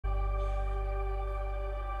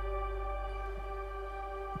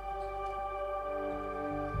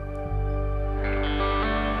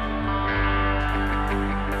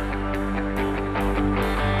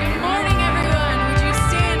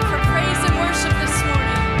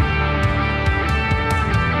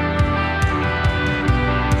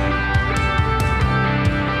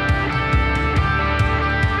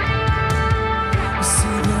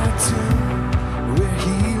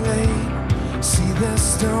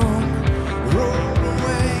stone roll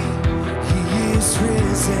away. He is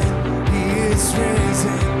risen, he is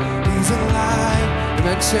risen, he's alive.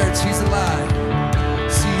 Amen, church, he's alive.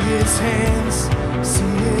 See his hands,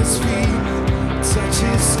 see his feet, touch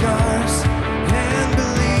his scars and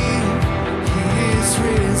believe. He is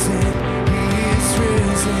risen, he is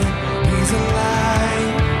risen, he's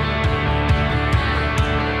alive.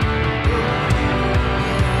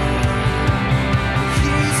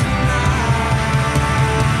 He's alive.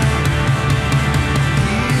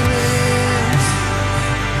 He lives.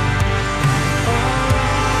 All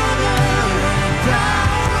honor and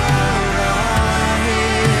power are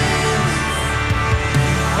his.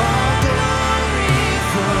 All glory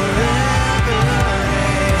forever.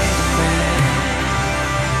 Amen.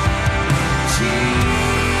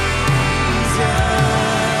 Jesus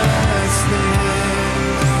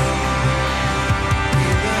lives.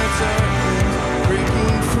 Hear the darkness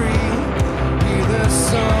breaking free. Hear the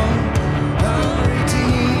song of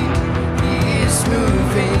redeemed. He is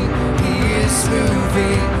moving. He is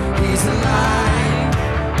moving. He's alive.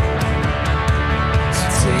 So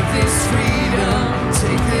take this freedom,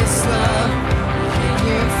 take this love. Can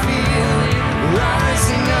you feel it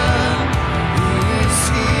rising up? He is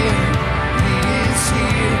here. He is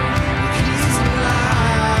here. He's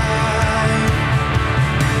alive.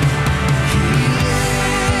 He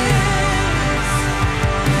lives.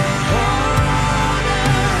 All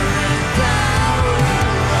honor and power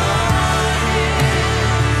are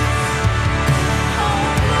his. All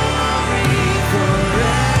glory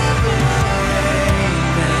forever.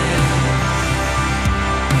 Amen.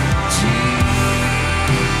 Jesus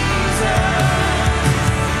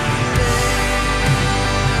lives.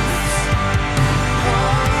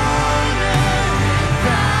 All honor and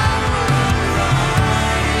power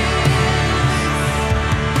are his.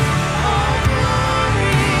 All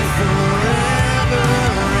glory forever.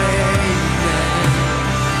 Amen.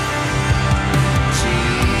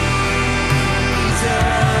 Jesus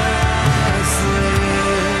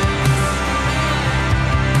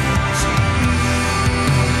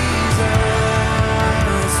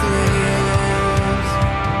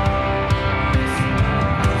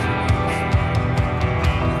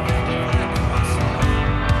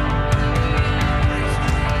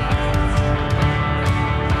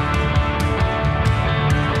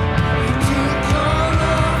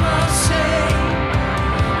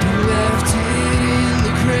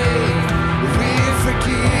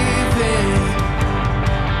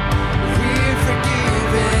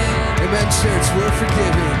church, we're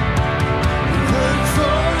forgiven. Look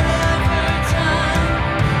forever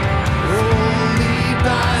time, only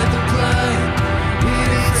by the blood.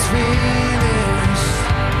 It is finished.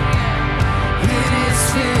 It is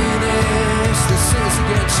finished. Let's sing this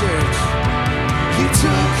again, church. You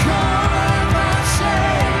took all of my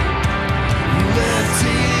shame. You left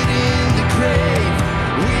it in the grave.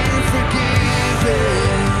 We're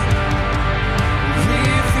forgiven.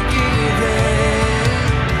 We're forgiven.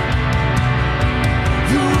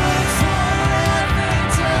 You were forever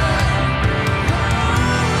done,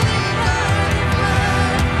 only by the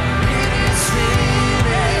blood. It is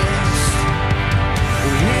finished.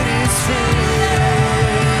 It is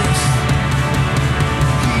finished.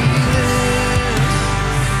 He lives.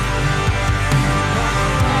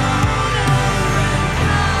 All honor and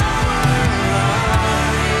power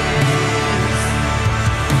are his.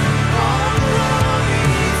 All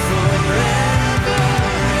glory forever.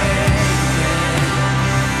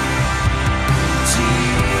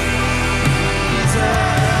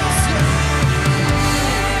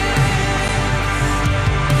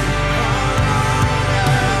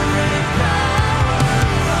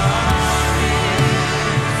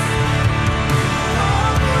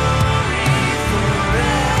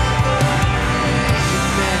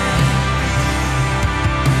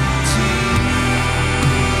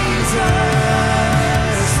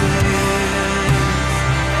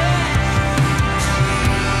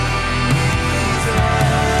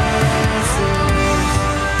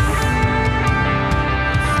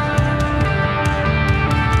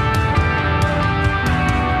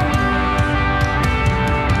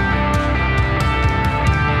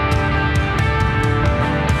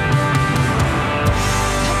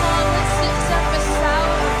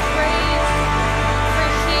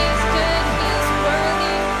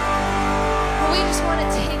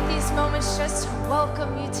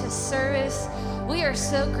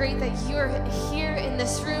 so great that you're here in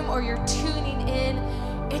this room or you're tuning in.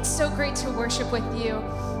 It's so great to worship with you.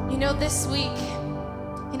 You know, this week,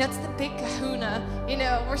 it's the big kahuna.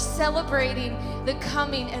 We're celebrating the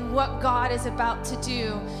coming and what God is about to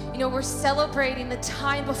do. We're celebrating the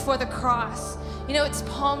time before the cross. It's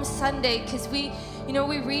Palm Sunday because we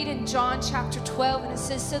read in John chapter 12, and it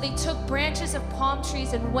says, so they took branches of palm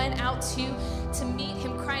trees and went out to meet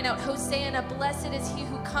him, crying out, Hosanna, blessed is he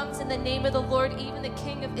who comes in the name of the Lord, even the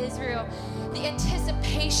King of Israel. The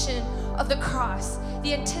anticipation of the cross,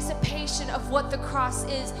 the anticipation of what the cross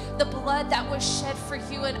is, the blood that was shed for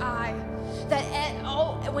you and I.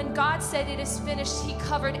 When God said it is finished, he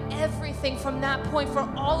covered everything from that point for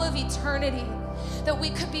all of eternity. That we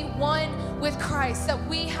could be one with Christ, that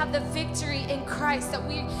we have the victory in Christ, that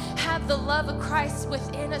we have the love of Christ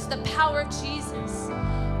within us, the power of Jesus.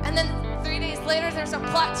 And then 3 days later, there's a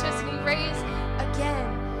plot twist and he raised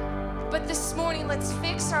again. But this morning, let's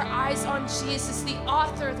fix our eyes on Jesus, the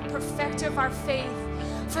author, the perfecter of our faith.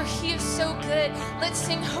 For he is so good. Let's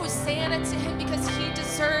sing Hosanna to him because he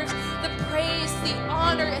deserves the praise, the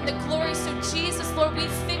honor, and the glory. So Jesus, Lord, we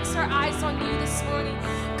fix our eyes on you this morning.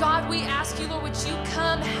 God, we ask you, Lord, would you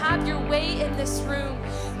come have your way in this room?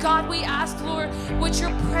 God, we ask, Lord, would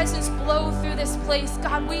your presence blow through this place?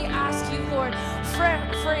 God, we ask you, Lord, for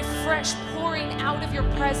a fresh pouring out of your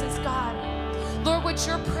presence, God. Lord, would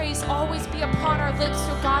your praise always be upon our lips?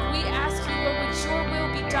 So God, we ask you, Lord, would your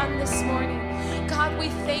will be done this morning? God, we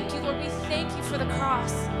thank you, Lord. We thank you for the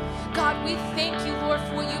cross. God, we thank you, Lord,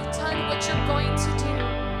 for what you've done and what you're going to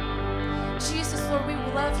do. Jesus, Lord, we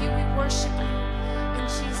love you. We worship you. In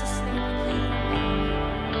Jesus' name we pray.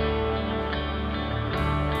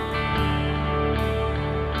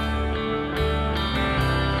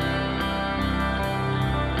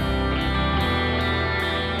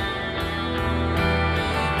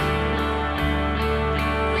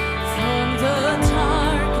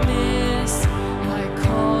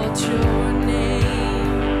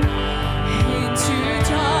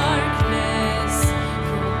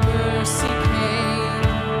 Mercy came,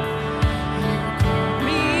 you called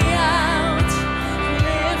me out.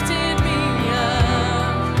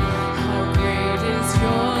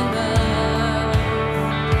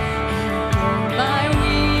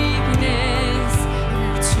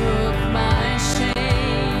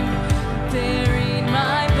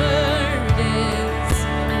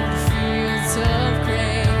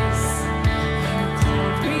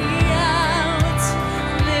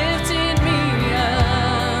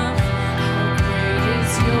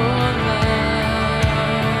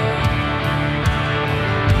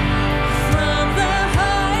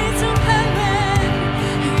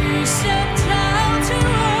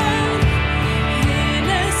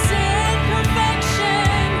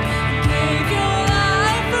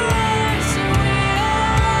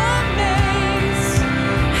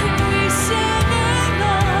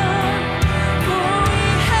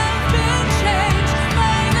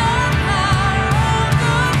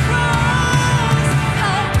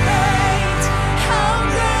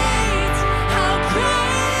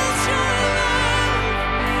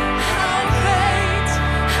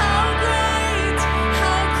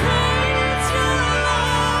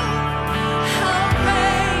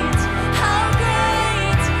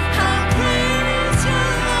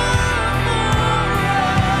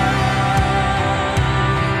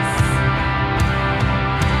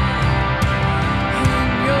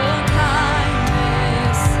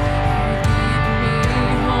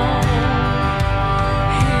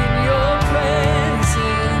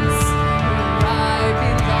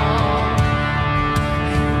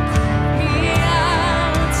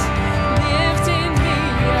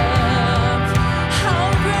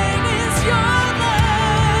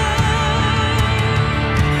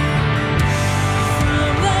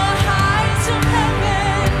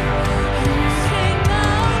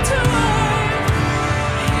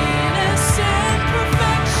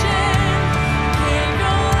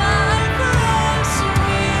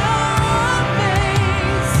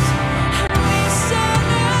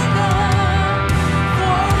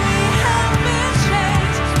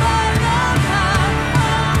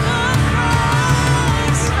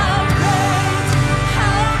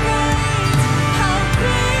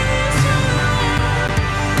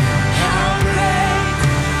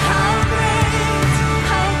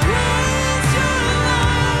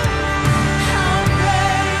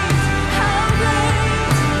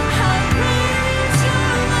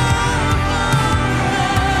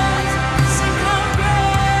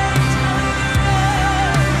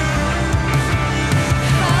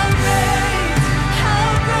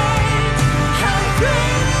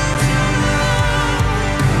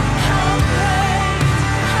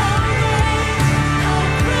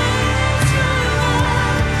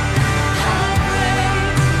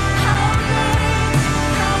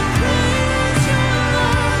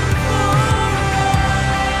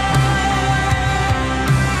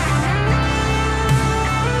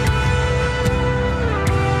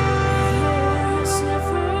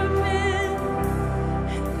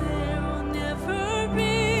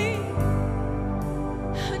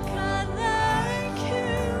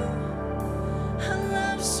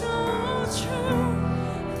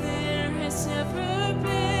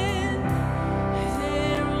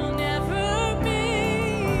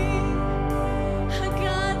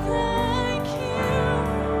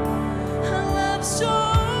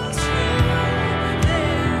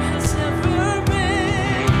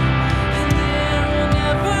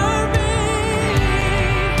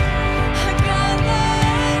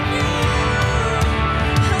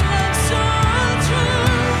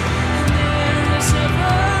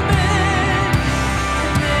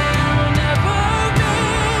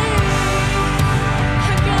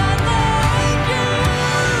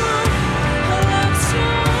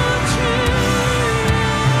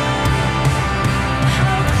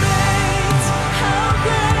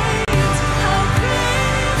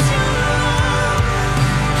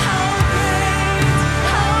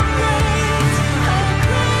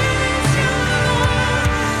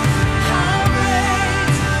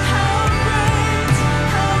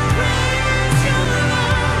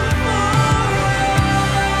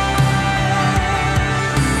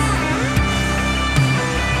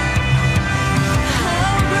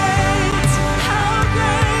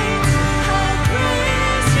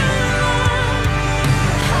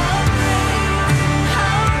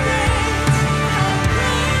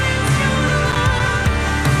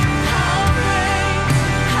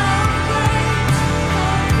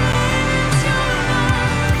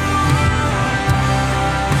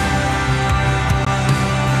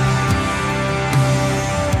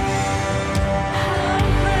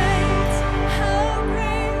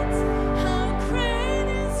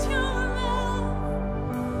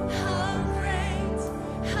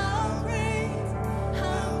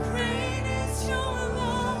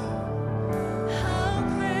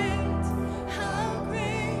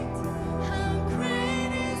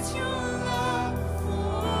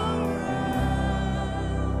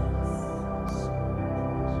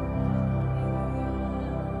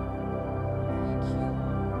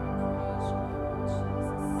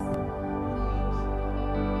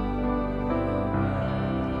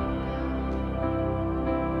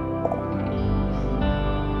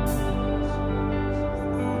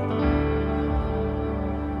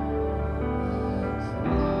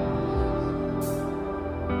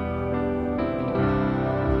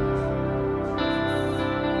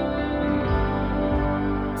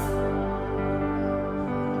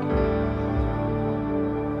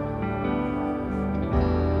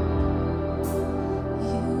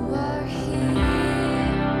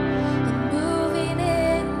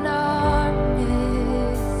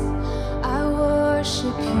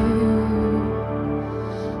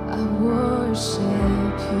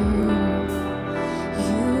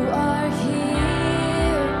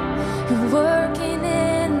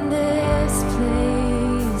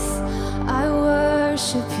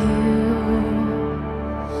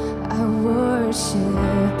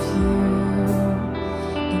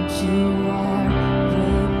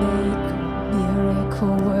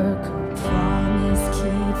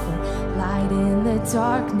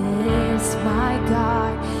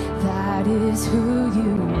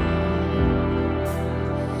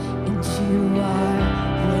 You are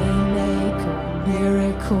waymaker,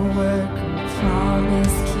 miracle worker,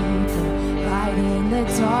 promise keeper, light in the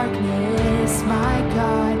darkness, my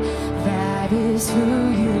God, that is who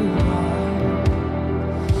you are.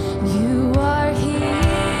 You are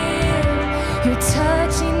here, you're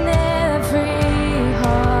touching every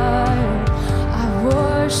heart. I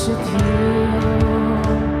worship you,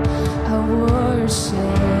 I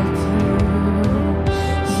worship you.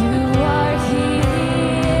 You are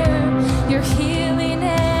here, you're healing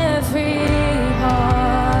every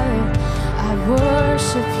heart. I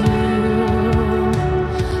worship you,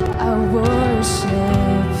 I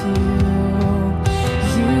worship you.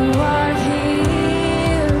 You are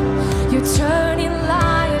here, you're turning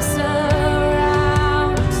lives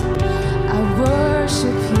around. I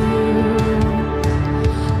worship you,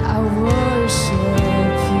 I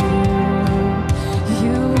worship you.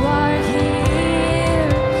 You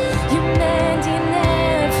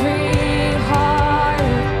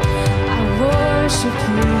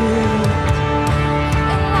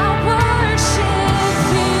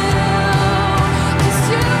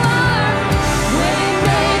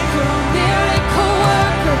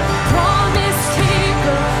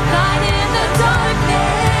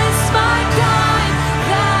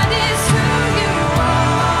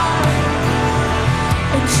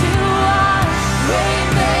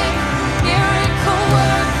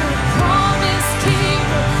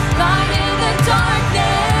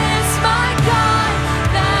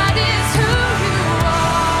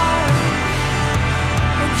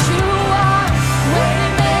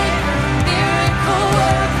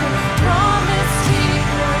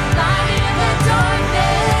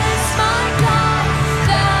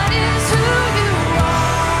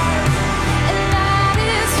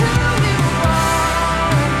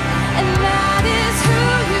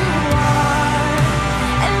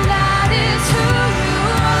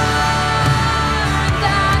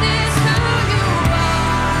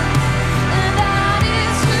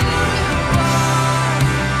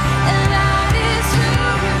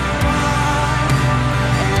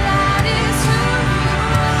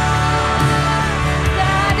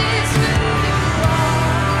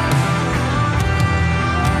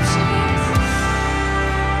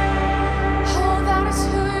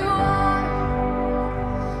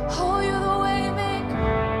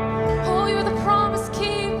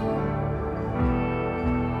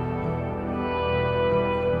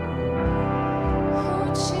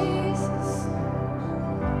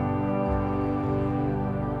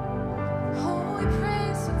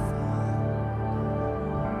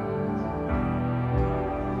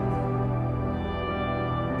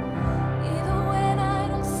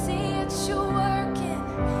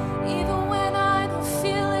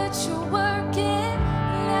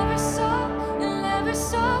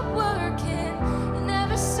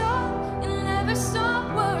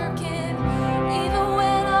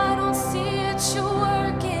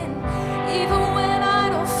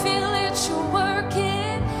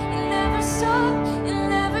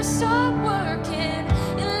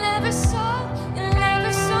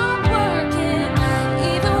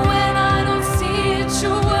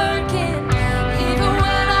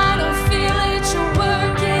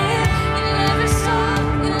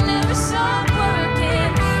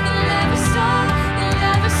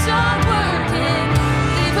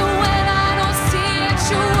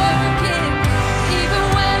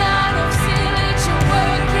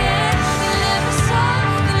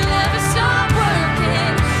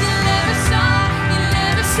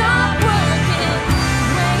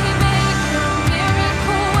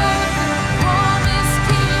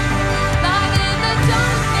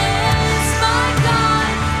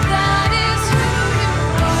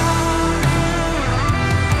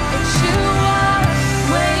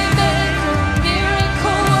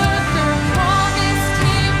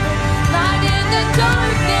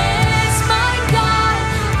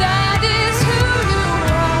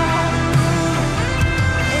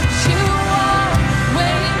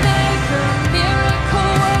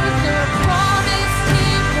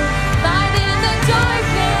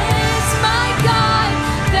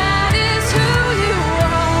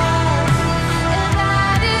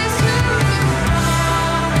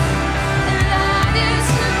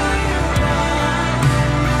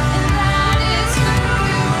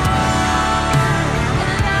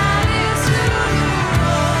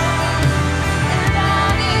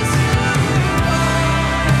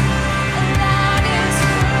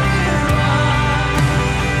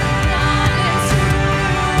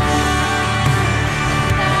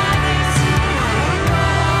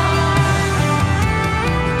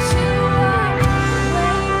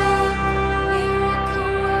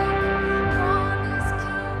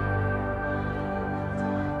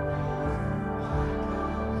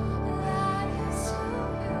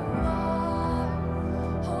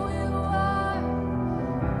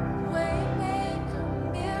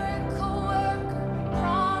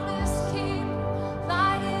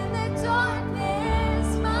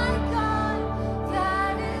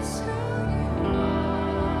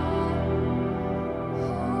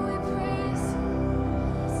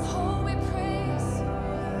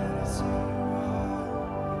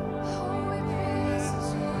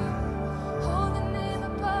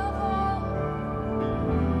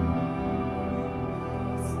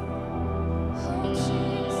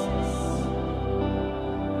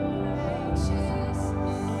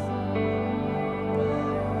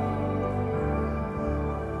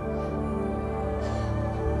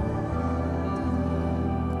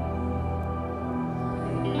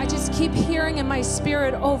hearing in my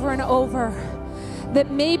spirit over and over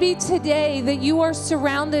that maybe today that you are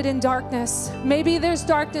surrounded in darkness. Maybe there's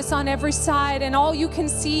darkness on every side and all you can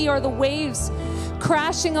see are the waves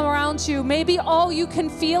crashing around you. Maybe all you can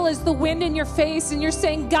feel is the wind in your face and you're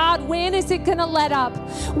saying, God, when is it gonna let up?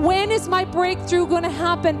 When is my breakthrough gonna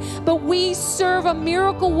happen? But we serve a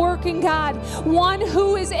miracle working God, one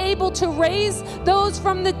who is able to raise those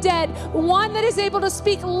from the dead, one that is able to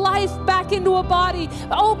speak life back into a body,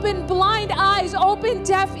 open blind eyes, open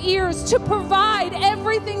deaf ears, to provide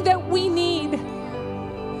everything that we need.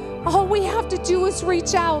 All we have to do is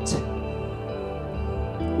reach out.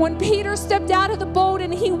 When Peter stepped out of the boat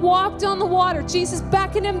and he walked on the water, Jesus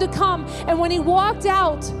beckoned him to come. And when he walked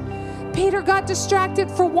out, Peter got distracted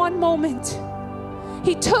for one moment.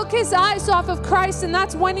 He took his eyes off of Christ, and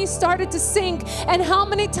that's when he started to sink. And how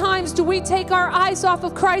many times do we take our eyes off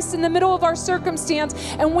of Christ in the middle of our circumstance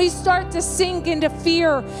and we start to sink into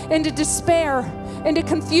fear, into despair, into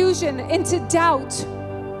confusion, into doubt?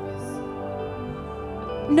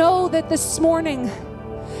 Know that this morning,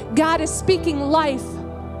 God is speaking life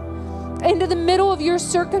into the middle of your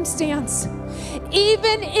circumstance.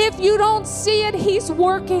 Even if you don't see it, He's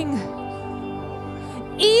working.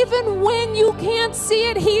 Even when you can't see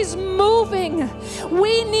it, He's moving.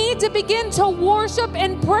 We need to begin to worship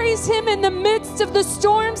and praise Him in the midst of the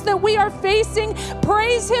storms that we are facing.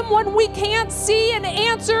 Praise Him when we can't see an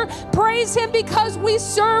answer. Praise Him because we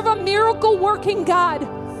serve a miracle working God.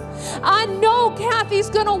 I know Kathy's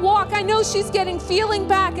gonna walk. I know she's getting feeling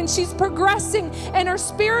back and she's progressing and her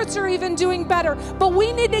spirits are even doing better. But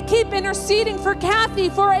we need to keep interceding for Kathy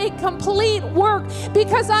for a complete work,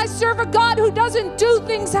 because I serve a God who doesn't do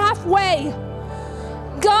things halfway.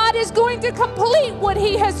 God is going to complete what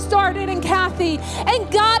He has started in Kathy,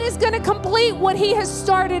 and God is going to complete what He has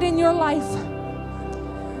started in your life.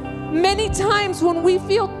 Many times when we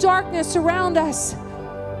feel darkness around us,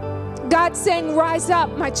 God's saying, rise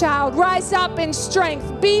up, my child, rise up in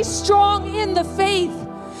strength, be strong in the faith.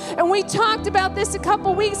 And we talked about this a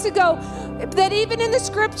couple weeks ago, that even in the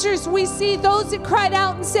scriptures, we see those that cried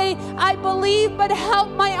out and say, I believe, but help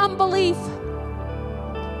my unbelief.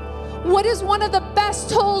 What is one of the best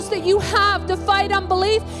tools that you have to fight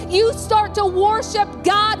unbelief? You start to worship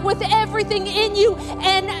God with everything in you,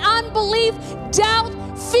 and unbelief, doubt,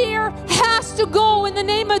 fear has to go in the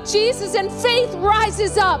name of Jesus, and faith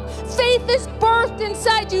rises up. Faith is birthed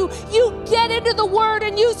inside you. You get into the Word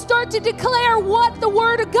and you start to declare what the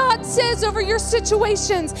Word of God says over your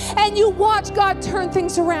situations, and you watch God turn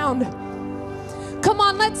things around. Come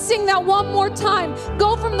on, let's sing that one more time.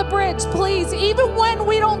 Go from the bridge, please, even when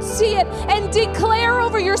we don't see it, and declare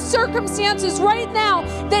over your circumstances right now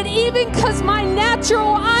that even because my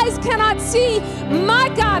natural eyes cannot see,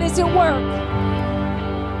 my God is at work.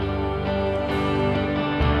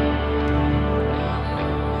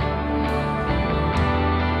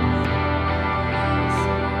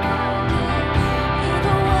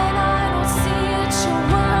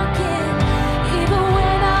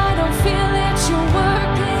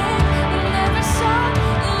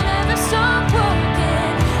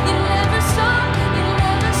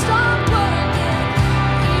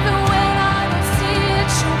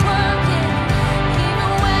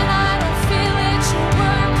 Feel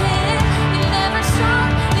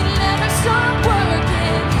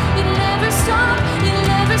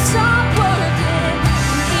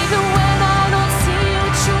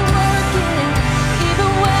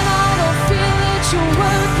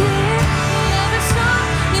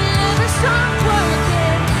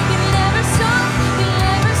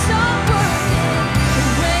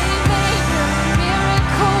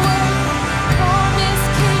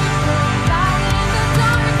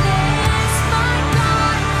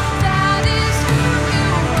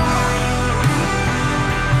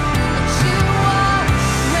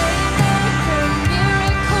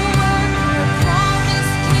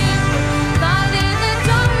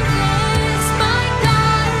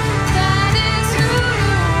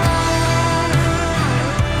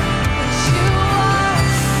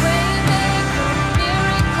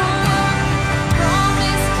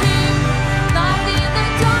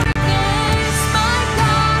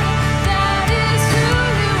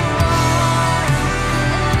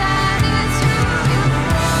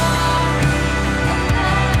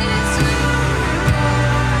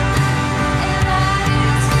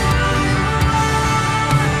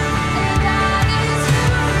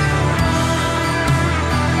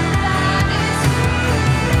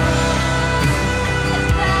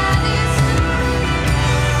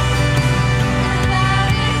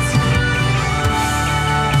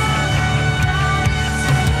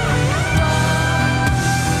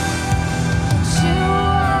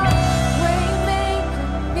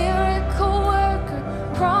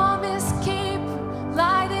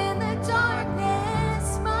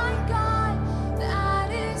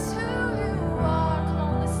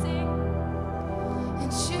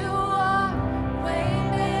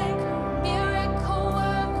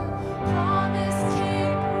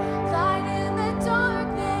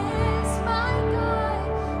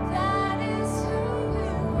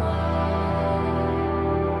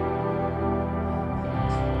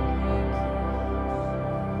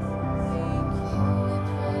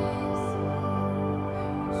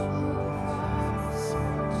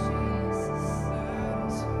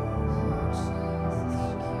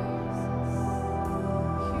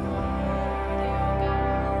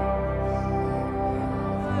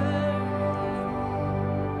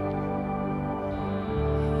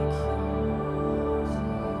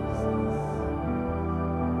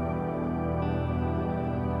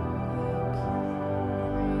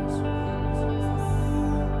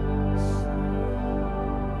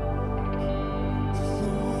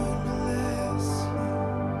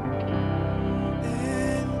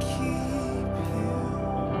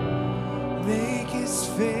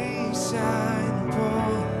shine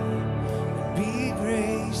upon you and be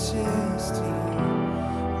gracious to you.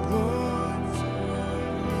 Lord,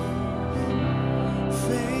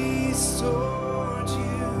 face toward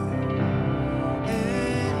you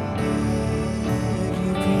and give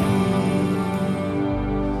you peace.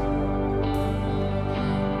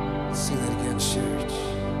 Say that again, church.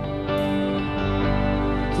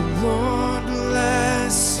 The Lord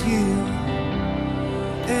bless you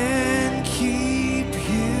and keep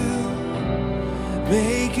you.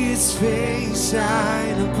 Make his face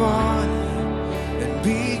shine upon you and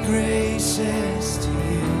be gracious to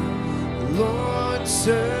you. The Lord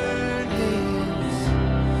turn his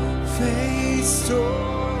face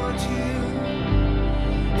toward you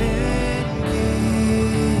and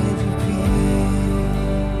give you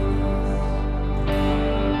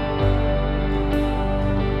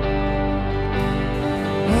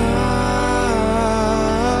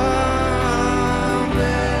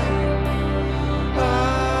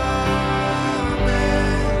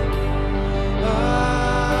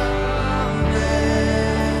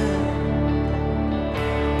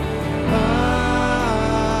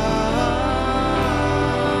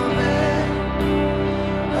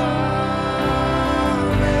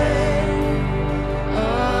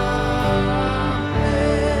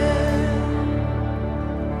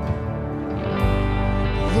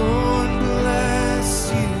Lord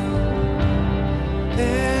bless you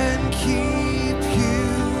and keep you.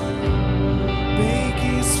 Make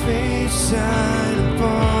his face shine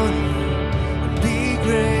upon you and be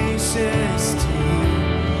gracious to you.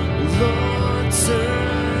 Lord,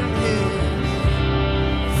 turn his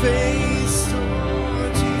face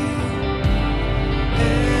toward you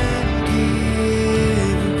and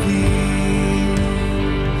give you peace.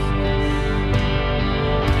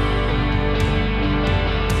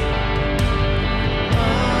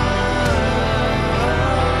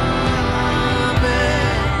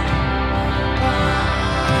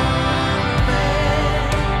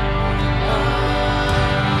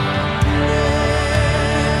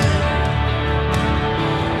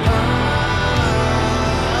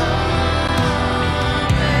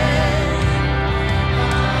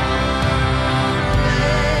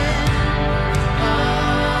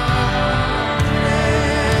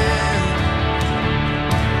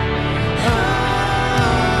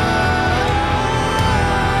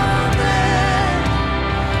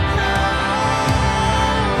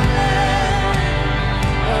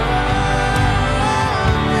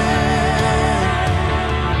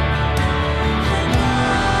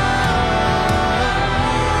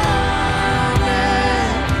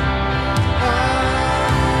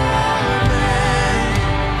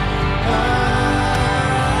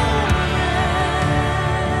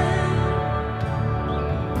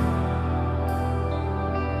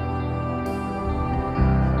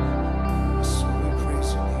 So we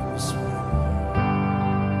praise your name this morning, Lord.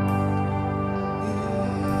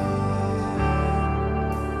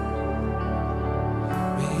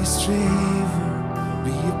 May his favor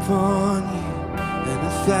be upon you and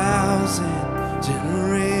 1,000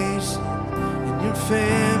 generations, and your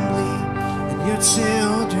family, and your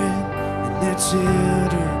children, and their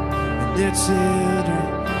children, and their children.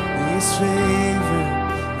 May his favor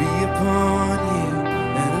be upon you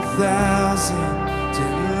and 1,000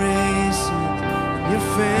 generations, and your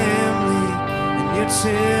family, and your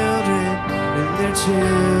children, and their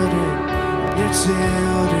children, and their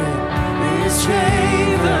children. May his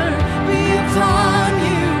favor be upon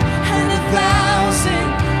you and 1,000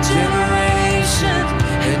 generations,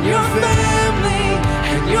 and your family,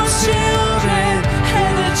 and your children,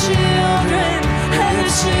 and their children, and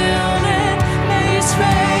their children. May his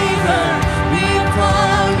favor be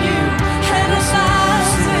upon you and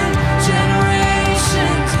 1,000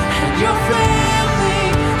 generations, and your family,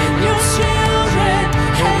 and your children,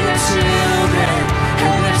 and their children,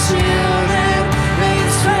 and their children. May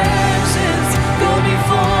his presence go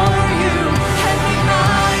before you and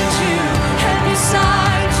behind you and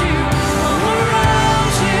beside you, all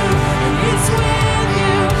around you, and he's with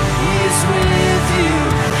you, he is with you,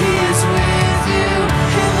 he is with you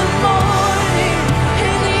in the morning,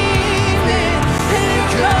 in the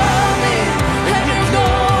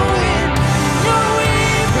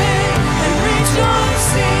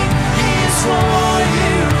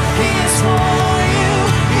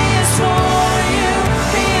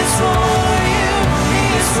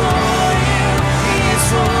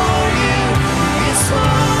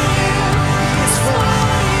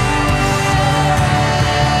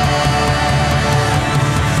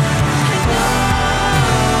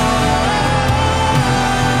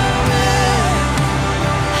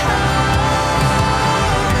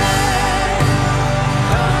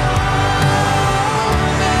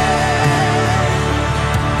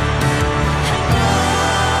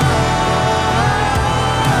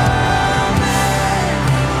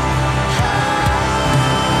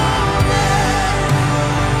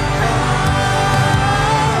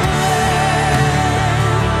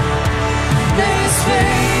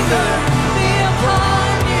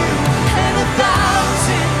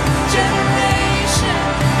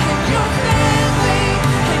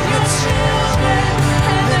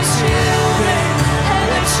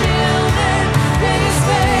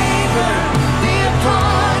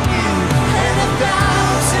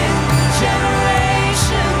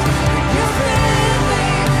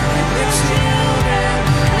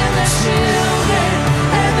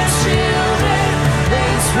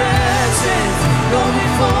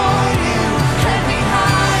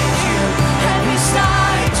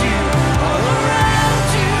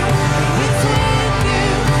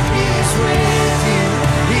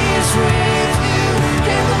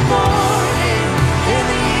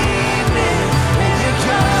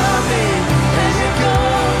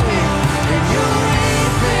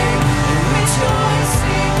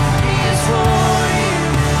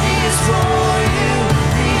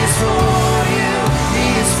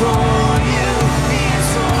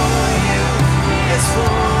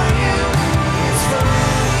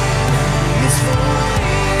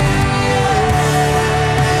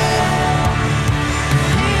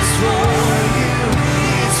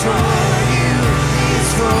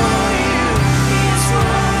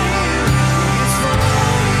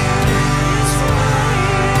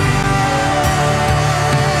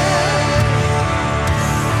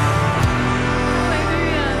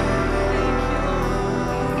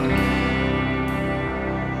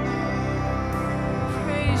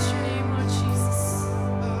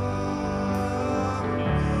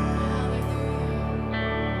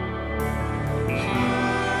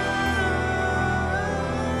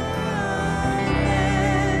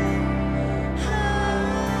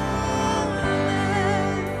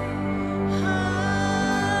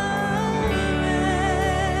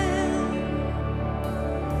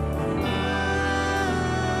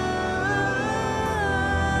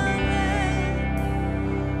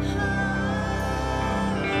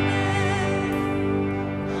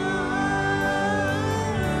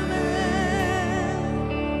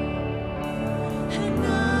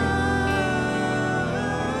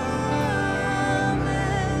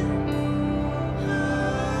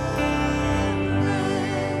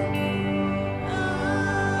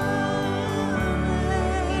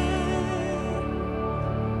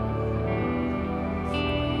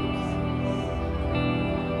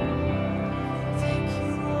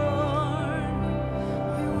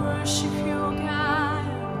worship you, oh God.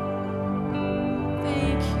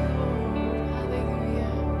 Thank you, Lord.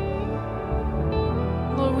 Hallelujah.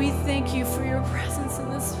 Lord, we thank you for your presence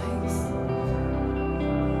in this place.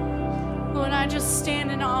 Lord, I just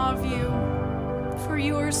stand in awe of you, for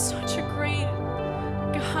you are such a great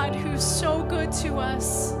God who's so good to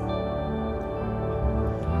us.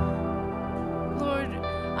 Lord,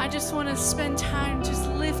 I just want to spend time just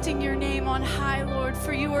lifting your name on high, Lord,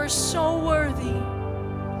 for you are so worthy.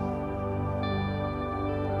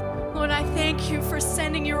 Lord, I thank you for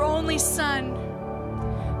sending your only Son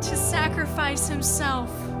to sacrifice himself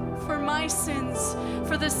for my sins,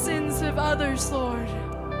 for the sins of others, Lord.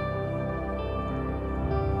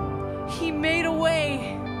 He made a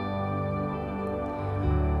way.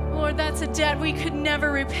 Lord, that's a debt we could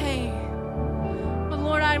never repay. But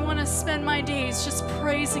Lord, I want to spend my days just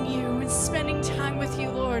praising you and spending time with you,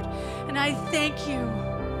 Lord. And I thank you.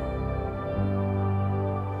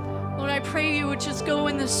 Lord, I pray you would just go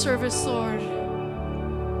in this service, Lord.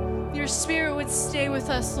 Your Spirit would stay with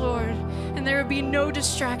us, Lord. And there would be no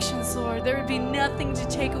distractions, Lord. There would be nothing to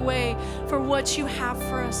take away for what you have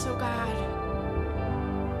for us, oh God.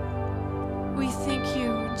 We thank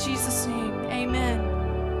you. In Jesus' name, amen.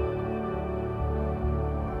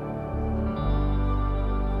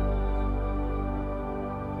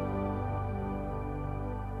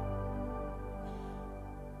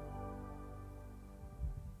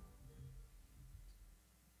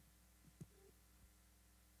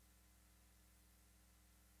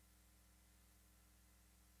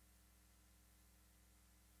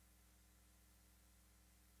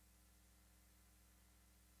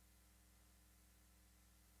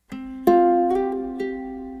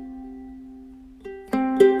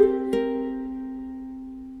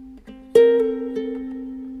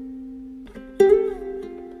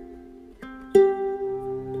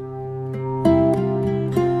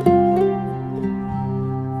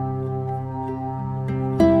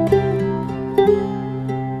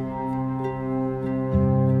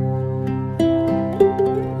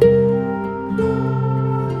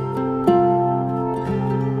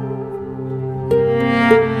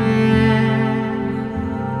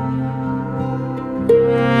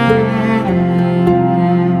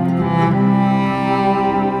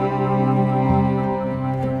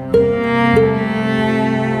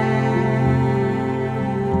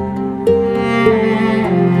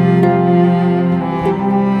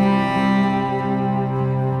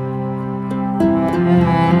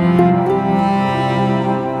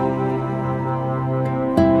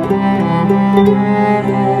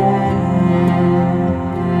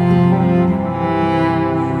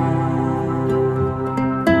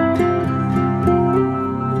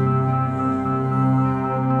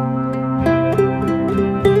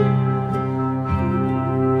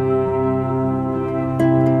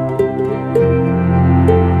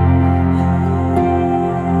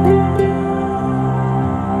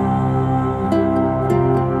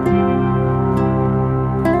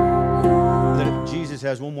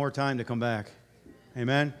 Has one more time to come back.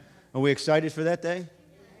 Amen. Are we excited for that day?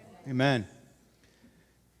 Amen.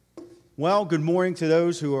 Well, good morning to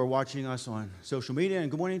those who are watching us on social media,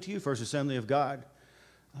 and good morning to you, First Assembly of God.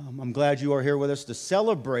 I'm glad you are here with us to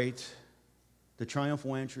celebrate the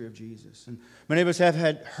triumphal entry of Jesus. And many of us have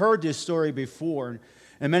heard this story before,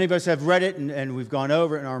 and many of us have read it, and we've gone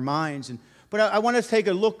over it in our minds. But I want to take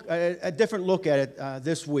a different look at it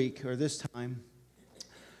this week or this time.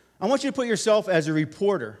 I want you to put yourself as a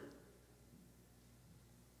reporter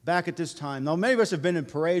back at this time. Now, many of us have been in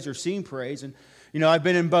parades or seen parades, and I've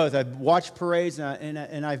been in both. I've watched parades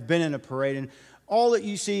and I've been in a parade. And all that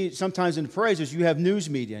you see sometimes in the parades is you have news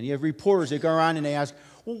media and you have reporters that go around and they ask,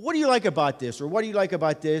 well, what do you like about this? Or what do you like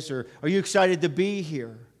about this? Or are you excited to be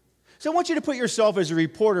here? So I want you to put yourself as a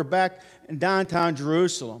reporter back in downtown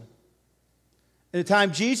Jerusalem. At the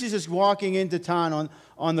time Jesus is walking into town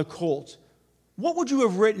on the colt. What would you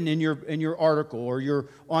have written in your article or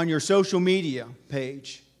on your social media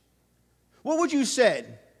page? What would you have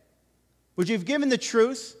said? Would you have given the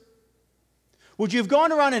truth? Would you have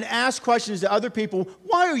gone around and asked questions to other people?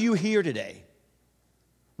 Why are you here today?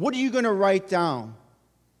 What are you going to write down?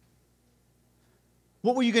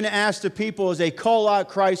 What were you going to ask the people as they call out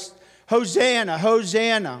Christ, Hosanna,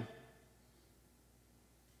 Hosanna?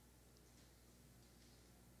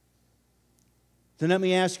 Then let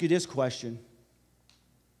me ask you this question.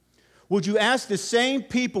 Would you ask the same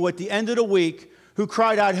people at the end of the week who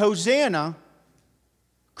cried out, Hosanna,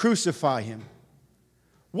 crucify him?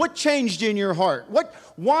 What changed in your heart?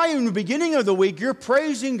 Why in the beginning of the week you're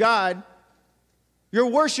praising God, you're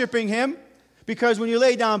worshiping him? Because when you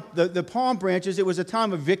lay down the palm branches, it was a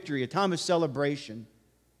time of victory, a time of celebration.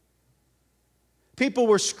 People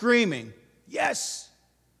were screaming, yes.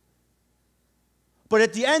 But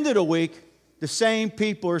at the end of the week, the same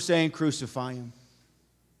people are saying, crucify him.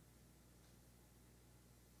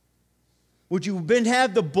 Would you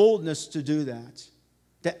have the boldness to do that?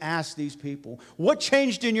 To ask these people, what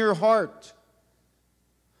changed in your heart?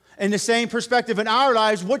 In the same perspective in our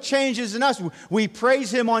lives, what changes in us? We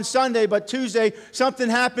praise him on Sunday, but Tuesday something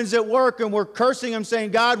happens at work and we're cursing him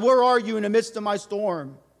saying, God, where are you in the midst of my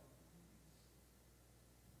storm?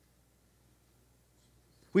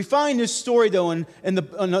 We find this story, though, in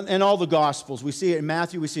all the Gospels. We see it in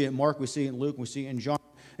Matthew, we see it in Mark, we see it in Luke, we see it in John.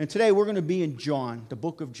 And today we're going to be in John, the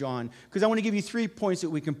book of John, because I want to give you 3 points that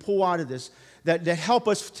we can pull out of this that help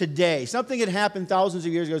us today. Something that happened thousands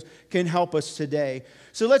of years ago can help us today.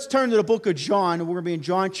 So let's turn to the book of John, and we're going to be in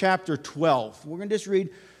John chapter 12. We're going to just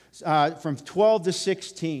read from 12 to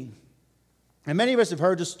 16. And many of us have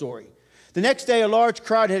heard the story. The next day, a large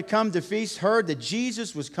crowd had come to feast, heard that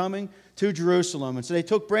Jesus was coming to Jerusalem. And so they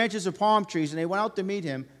took branches of palm trees, and they went out to meet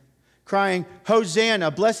him, crying,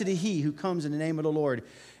 Hosanna, blessed is he who comes in the name of the Lord,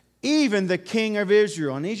 even the King of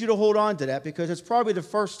Israel. I need you to hold on to that because it's probably the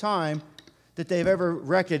first time that they've ever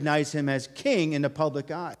recognized him as king in the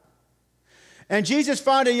public eye. And Jesus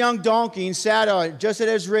found a young donkey and sat on it, just as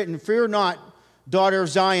it is written, fear not, daughter of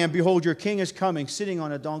Zion, behold, your king is coming, sitting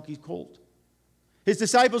on a donkey's colt. His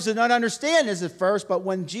disciples did not understand this at first, but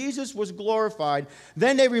when Jesus was glorified,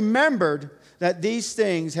 then they remembered that these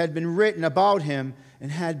things had been written about him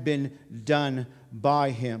and had been done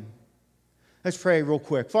by him. Let's pray real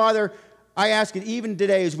quick. Father, I ask it even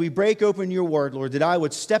today as we break open your word, Lord, that I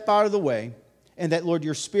would step out of the way and that, Lord,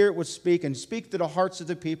 your Spirit would speak and speak to the hearts of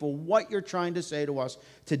the people what you're trying to say to us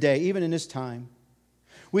today, even in this time.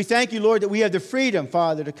 We thank you, Lord, that we have the freedom,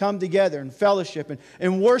 Father, to come together and fellowship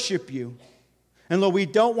and worship you. And Lord, we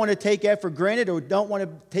don't want to take that for granted or don't want to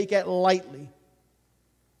take that lightly.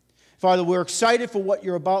 Father, we're excited for what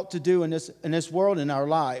you're about to do in this world, in our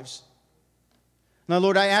lives. Now,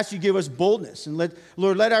 Lord, I ask you to give us boldness. And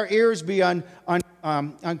let our ears be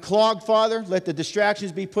unclogged, Father. Let the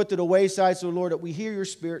distractions be put to the wayside so, Lord, that we hear your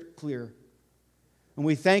Spirit clear. And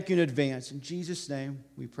we thank you in advance. In Jesus' name,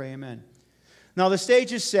 we pray, amen. Now, the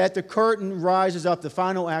stage is set. The curtain rises up. The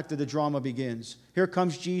final act of the drama begins. Here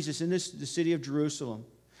comes Jesus in the city of Jerusalem.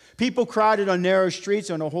 People crowded on narrow streets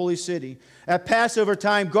on the holy city. At Passover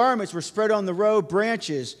time, garments were spread on the road.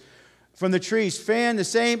 Branches from the trees fanned the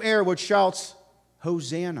same air with shouts,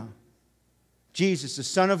 Hosanna. Jesus, the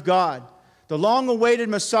Son of God, the long-awaited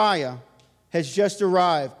Messiah, has just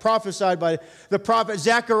arrived, prophesied by the prophet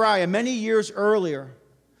Zechariah many years earlier.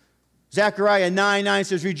 Zechariah 9:9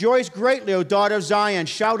 says, rejoice greatly, O daughter of Zion.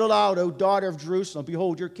 Shout aloud, O daughter of Jerusalem.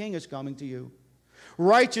 Behold, your king is coming to you.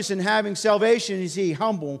 Righteous and having salvation is he,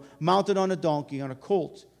 humble, mounted on a donkey, on a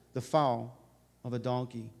colt, the foal of a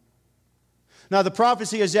donkey. Now, the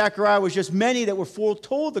prophecy of Zechariah was just many that were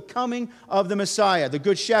foretold the coming of the Messiah, the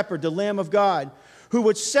Good Shepherd, the Lamb of God, who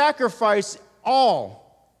would sacrifice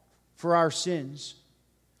all for our sins,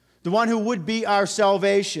 the one who would be our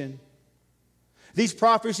salvation. These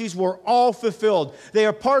prophecies were all fulfilled. They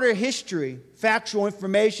are part of history, factual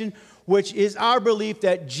information, which is our belief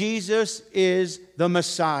that Jesus is the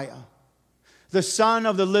Messiah, the Son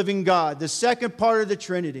of the living God, the second part of the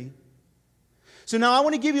Trinity. So now I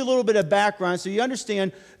want to give you a little bit of background so you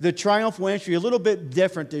understand the triumphal entry a little bit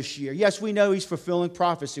different this year. Yes, we know he's fulfilling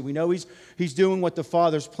prophecy. We know he's doing what the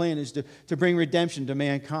Father's plan is to bring redemption to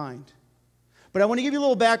mankind. But I want to give you a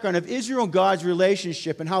little background of Israel and God's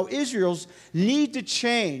relationship and how Israel's need to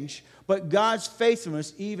change, but God's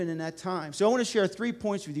faithfulness even in that time. So I want to share 3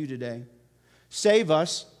 points with you today. Save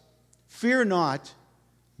us, fear not,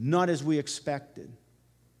 not as we expected.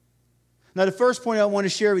 Now, the first point I want to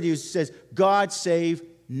share with you says, God save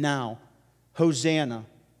now. Hosanna.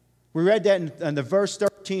 We read that in the verse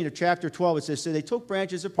 13 of chapter 12. It says, so they took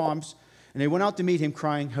branches of palms and they went out to meet him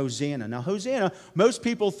crying, Hosanna. Now, Hosanna, most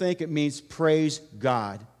people think it means praise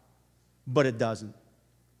God, but it doesn't.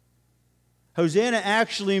 Hosanna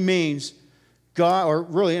actually means God, or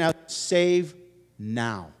really, save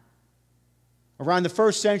now. Around the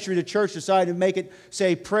first century, the church decided to make it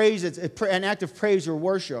say praise, it's an act of praise or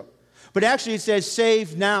worship. But actually it says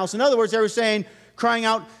save now. So in other words, they were saying, crying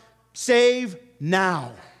out, save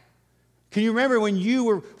now. Can you remember when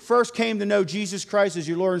you first came to know Jesus Christ as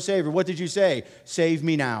your Lord and Savior? What did you say? Save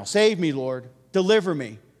me now. Save me, Lord. Deliver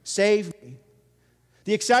me. Save me.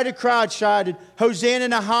 The excited crowd shouted, Hosanna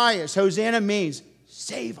in the highest. Hosanna means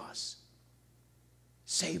save us.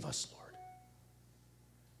 Save us, Lord.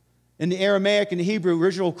 In the Aramaic and the Hebrew,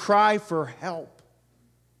 original cry for help.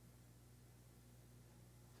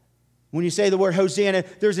 When you say the word Hosanna,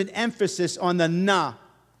 there's an emphasis on the na.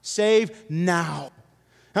 Save now.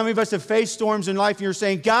 How many of us have faced storms in life and you're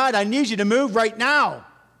saying, God, I need you to move right now?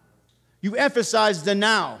 You emphasize the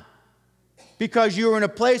now because you're in a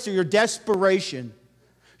place of your desperation.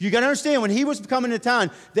 You got to understand, when he was coming to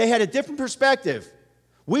town, they had a different perspective.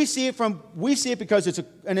 We see it because it's,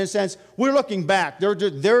 in a sense, we're looking back.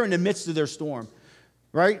 They're in the midst of their storm,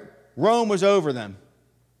 right? Rome was over them,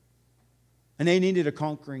 and they needed a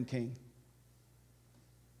conquering king.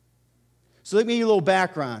 So let me give you a little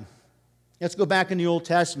background. Let's go back in the Old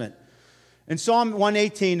Testament. In Psalm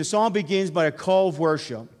 118, the psalm begins by a call of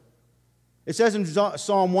worship. It says in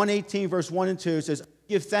Psalm 118, verse 1 and 2, it says,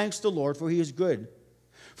 give thanks to the Lord, for he is good.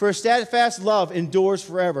 For his steadfast love endures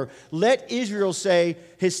forever. Let Israel say,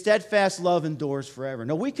 his steadfast love endures forever.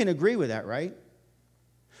 Now, we can agree with that, right?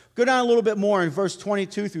 Go down a little bit more in verse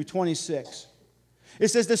 22 through 26. It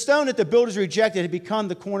says, the stone that the builders rejected had become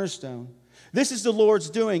the cornerstone. This is the Lord's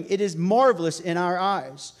doing. It is marvelous in our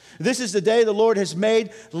eyes. This is the day the Lord has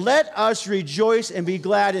made. Let us rejoice and be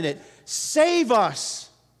glad in it. Save us,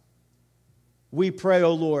 we pray,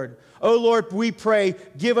 O Lord. O Lord, we pray,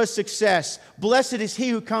 give us success. Blessed is he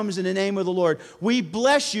who comes in the name of the Lord. We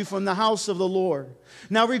bless you from the house of the Lord.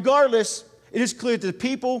 Now, regardless, it is clear that the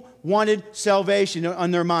people wanted salvation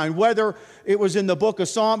on their mind, whether it was in the book of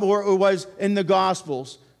Psalm or it was in the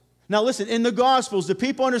Gospels. Now listen, in the Gospels, the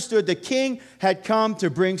people understood the king had come to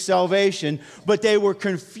bring salvation, but they were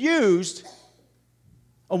confused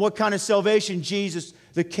on what kind of salvation Jesus,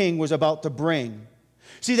 the king, was about to bring.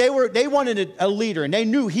 See, they wanted a leader, and they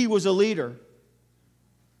knew he was a leader.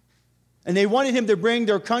 And they wanted him to bring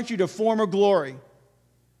their country to former glory.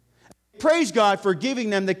 Praise God for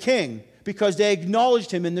giving them the king, because they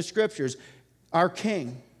acknowledged him in the scriptures, our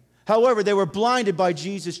king. However, they were blinded by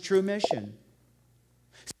Jesus' true mission.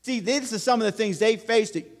 See, these are some of the things they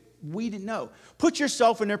faced that we didn't know. Put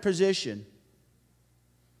yourself in their position.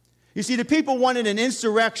 You see, the people wanted an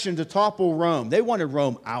insurrection to topple Rome. They wanted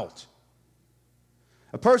Rome out.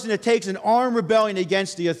 A person that takes an armed rebellion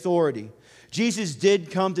against the authority. Jesus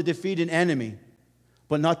did come to defeat an enemy,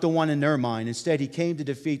 but not the one in their mind. Instead, he came to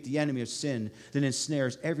defeat the enemy of sin that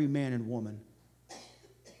ensnares every man and woman.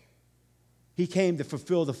 He came to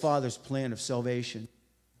fulfill the Father's plan of salvation.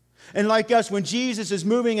 And like us, when Jesus is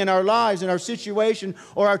moving in our lives, in our situation,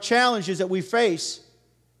 or our challenges that we face,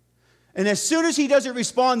 and as soon as he doesn't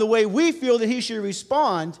respond the way we feel that he should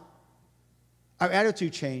respond, our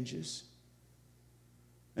attitude changes.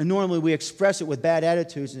 And normally we express it with bad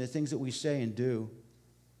attitudes and the things that we say and do.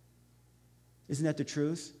 Isn't that the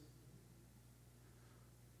truth?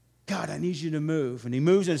 God, I need you to move. And he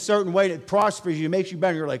moves in a certain way that prospers you, makes you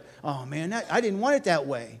better. You're like, oh man, I didn't want it that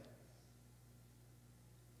way.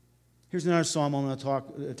 Here's another psalm I'm going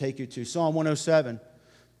to take you to, Psalm 107.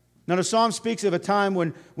 Now, the psalm speaks of a time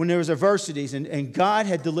when there was adversities and God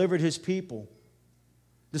had delivered his people.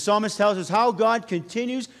 The psalmist tells us how God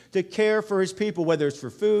continues to care for his people, whether it's for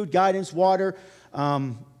food, guidance, water,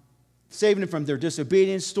 saving them from their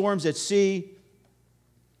disobedience, storms at sea.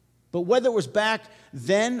 But whether it was back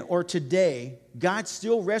then or today, God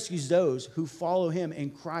still rescues those who follow him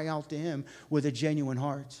and cry out to him with a genuine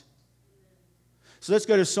heart. So let's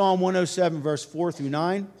go to Psalm 107, verse 4 through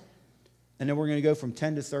 9, and then we're going to go from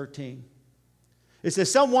 10 to 13. It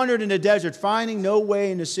says, some wandered in the desert, finding no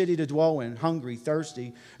way in the city to dwell in, hungry,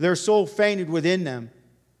 thirsty. Their soul fainted within them.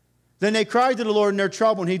 Then they cried to the Lord in their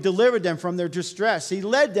trouble, and he delivered them from their distress. He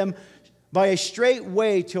led them by a straight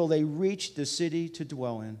way till they reached the city to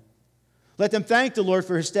dwell in. Let them thank the Lord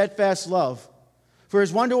for his steadfast love, for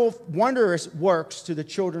his wondrous works to the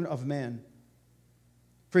children of men.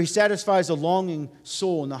 For he satisfies the longing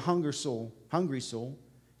soul and the hungry soul.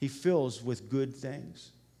 He fills with good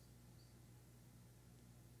things.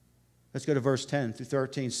 Let's go to verse 10 through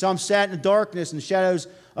 13. Some sat in darkness and shadows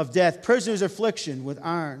of death, prisoners of affliction with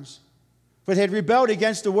irons. For they had rebelled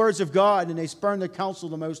against the words of God, and they spurned the counsel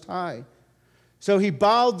of the Most High. So he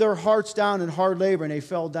bowed their hearts down in hard labor, and they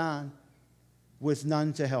fell down with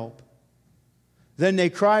none to help. Then they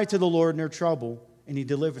cried to the Lord in their trouble, and he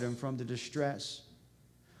delivered them from the distress.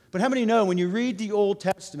 But how many know when you read the Old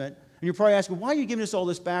Testament, and you're probably asking, why are you giving us all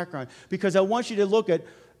this background? Because I want you to look at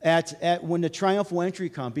when the triumphal entry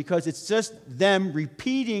comes, because it's just them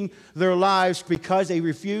repeating their lives because they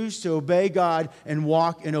refuse to obey God and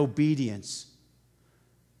walk in obedience.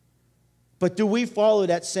 But do we follow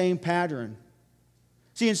that same pattern?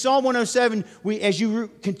 See, in Psalm 107, as you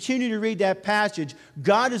continue to read that passage,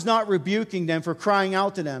 God is not rebuking them for crying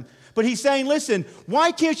out to them. But he's saying, listen,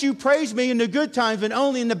 why can't you praise me in the good times and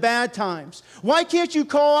only in the bad times? Why can't you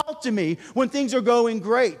call out to me when things are going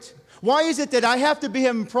great? Why is it that I have to be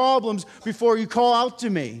having problems before you call out to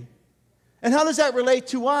me? And how does that relate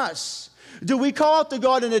to us? Do we call out to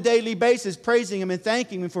God on a daily basis, praising Him and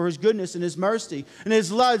thanking Him for His goodness and His mercy? And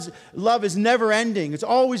His love is never ending. It's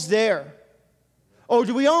always there. Or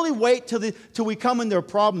do we only wait till we come into a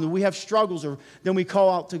problem, and we have struggles, or then we call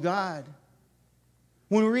out to God?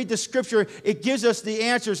 When we read the Scripture, it gives us the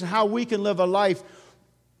answers on how we can live a life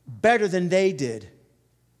better than they did.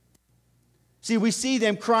 See, we see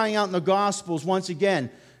them crying out in the Gospels once again.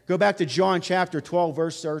 Go back to John chapter 12,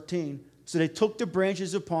 verse 13. So they took the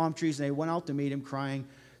branches of palm trees and they went out to meet Him, crying,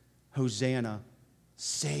 Hosanna,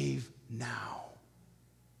 save now.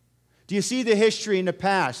 Do you see the history in the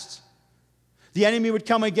past? The enemy would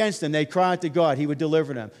come against them. They'd cry out to God. He would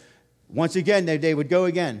deliver them. Once again, they would go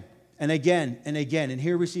again and again and again. And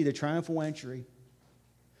here we see the triumphal entry.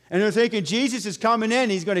 And they're thinking Jesus is coming in.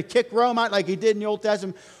 He's going to kick Rome out like He did in the Old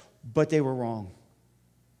Testament. But they were wrong.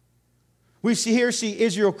 We see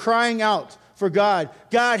Israel crying out for God.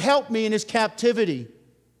 God, help me in this captivity.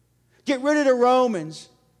 Get rid of the Romans.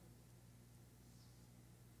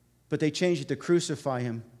 But they changed it to crucify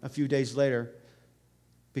Him a few days later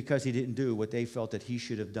because He didn't do what they felt that He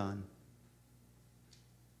should have done.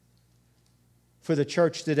 For the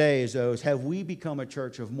church today is those, have we become a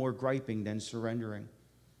church of more griping than surrendering?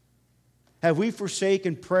 Have we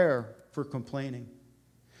forsaken prayer for complaining?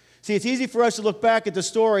 See, it's easy for us to look back at the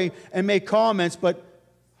story and make comments, but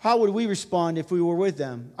how would we respond if we were with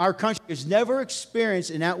them? Our country has never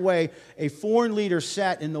experienced in that way a foreign leader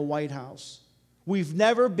sat in the White House. We've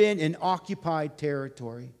never been in occupied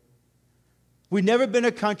territory. We've never been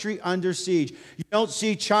a country under siege. You don't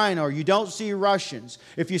see China or you don't see Russians.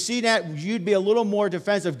 If you see that, you'd be a little more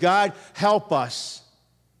defensive. God, help us.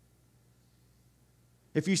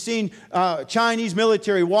 If you've seen Chinese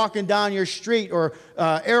military walking down your street or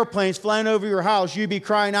airplanes flying over your house, you'd be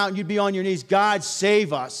crying out and you'd be on your knees, God,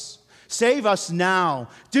 save us. Save us now.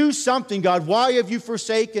 Do something, God. Why have you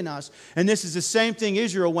forsaken us? And this is the same thing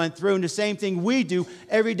Israel went through and the same thing we do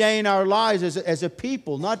every day in our lives as a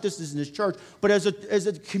people, not just as in this church, but as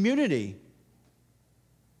a community.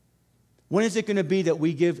 When is it going to be that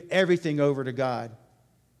we give everything over to God?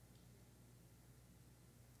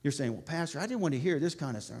 You're saying, well, Pastor, I didn't want to hear this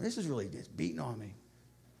kind of stuff. This is really just beating on me.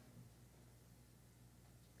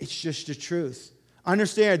 It's just the truth.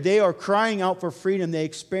 Understand, they are crying out for freedom. They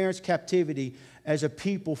experienced captivity as a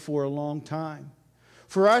people for a long time.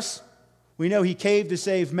 For us, we know He came to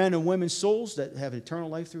save men and women's souls that have eternal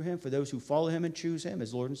life through Him, for those who follow Him and choose Him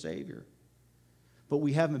as Lord and Savior. But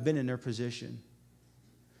we haven't been in their position.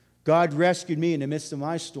 God rescued me in the midst of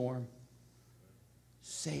my storm.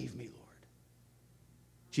 Save me, Lord.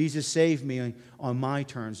 Jesus saved me on my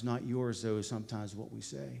terms, not yours, though, is sometimes what we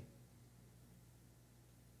say.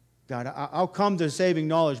 God, I'll come to saving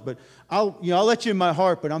knowledge, but I'll let you in my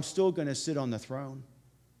heart, but I'm still going to sit on the throne.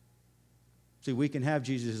 See, we can have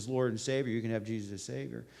Jesus as Lord and Savior. You can have Jesus as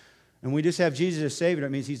Savior. And we just have Jesus as Savior.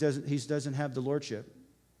 That means He doesn't have the Lordship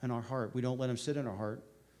in our heart. We don't let Him sit in our heart.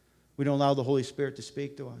 We don't allow the Holy Spirit to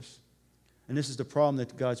speak to us. And this is the problem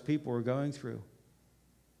that God's people are going through.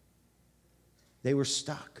 They were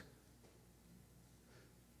stuck.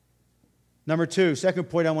 Number two, second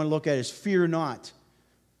point I want to look at is fear not.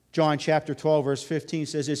 John chapter 12, verse 15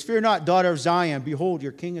 says this, fear not, daughter of Zion, behold,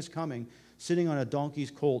 your king is coming, sitting on a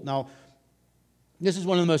donkey's colt. Now, this is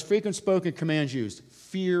one of the most frequent spoken commands used.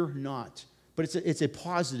 Fear not. But it's a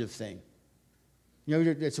positive thing. You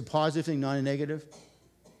know, it's a positive thing, not a negative.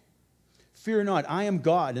 Fear not, I am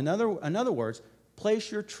God. In other words,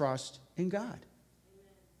 place your trust in God.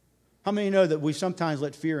 How many know that we sometimes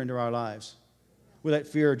let fear into our lives? We let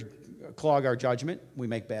fear clog our judgment. We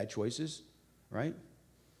make bad choices, right?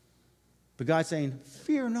 But God's saying,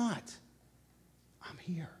 fear not. I'm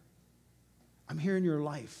here. I'm here in your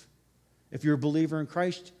life. If you're a believer in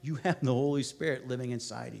Christ, you have the Holy Spirit living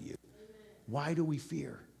inside of you. Why do we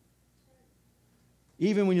fear?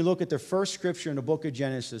 Even when you look at the first scripture in the book of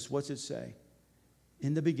Genesis, what's it say?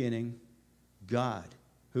 In the beginning, God.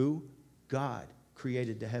 Who? God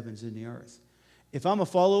created the heavens and the earth. If I'm a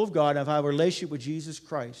follower of God, if I have a relationship with Jesus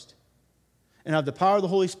Christ, and I have the power of the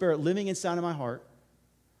Holy Spirit living inside of my heart,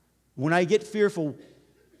 when I get fearful,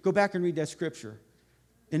 go back and read that scripture.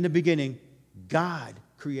 In the beginning, God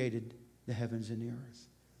created the heavens and the earth.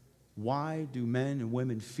 Why do men and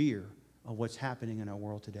women fear of what's happening in our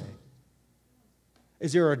world today?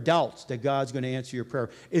 Is there a doubt that God's going to answer your prayer?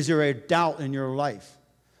 Is there a doubt in your life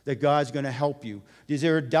that God's going to help you? Is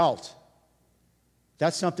there a doubt?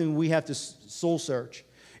 That's something we have to soul search.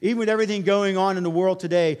 Even with everything going on in the world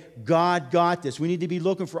today, God got this. We need to be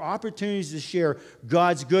looking for opportunities to share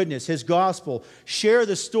God's goodness, His gospel. Share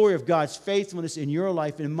the story of God's faithfulness in your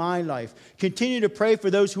life and in my life. Continue to pray for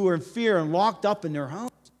those who are in fear and locked up in their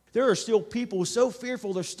homes. There are still people who are so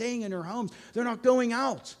fearful they're staying in their homes. They're not going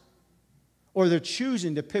out. Or they're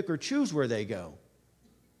choosing to pick or choose where they go.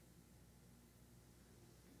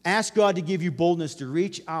 Ask God to give you boldness to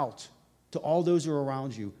reach out to all those who are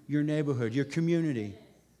around you, your neighborhood, your community.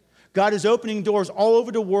 God is opening doors all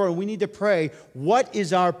over the world, and we need to pray, what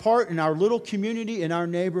is our part in our little community, in our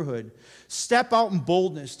neighborhood? Step out in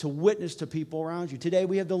boldness to witness to people around you. Today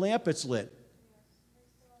we have the lamp that's lit.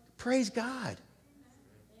 Praise God.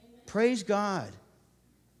 Praise God.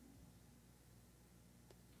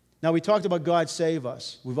 Now, we talked about God save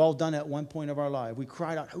us. We've all done that at one point of our life. We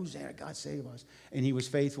cried out, Hosanna, God save us. And He was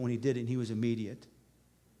faithful and He did it, and He was immediate.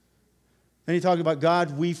 Then He talked about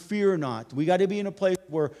God, we fear not. We got to be in a place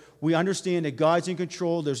where we understand that God's in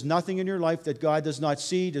control. There's nothing in your life that God does not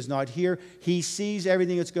see, does not hear. He sees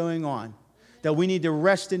everything that's going on. That we need to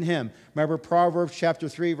rest in Him. Remember Proverbs chapter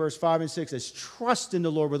 3, verse 5 and 6 says, trust in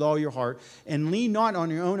the Lord with all your heart and lean not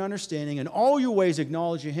on your own understanding. In all your ways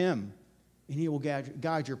acknowledge Him, and He will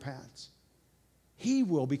guide your paths. He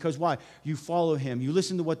will, because why? You follow Him. You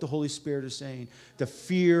listen to what the Holy Spirit is saying. To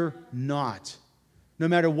fear not. No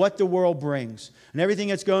matter what the world brings and everything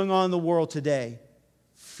that's going on in the world today,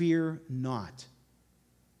 fear not.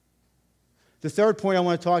 The third point I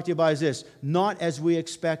want to talk to you about is this, not as we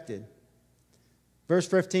expected. Verse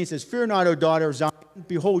 15 says, fear not, O daughter of Zion.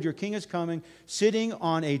 Behold, your king is coming, sitting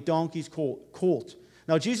on a donkey's colt.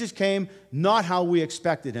 Now, Jesus came not how we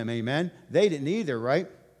expected Him, amen? They didn't either, right?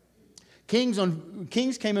 Kings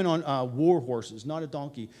came in on war horses, not a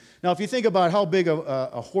donkey. Now, if you think about how big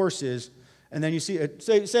a horse is, and then you see,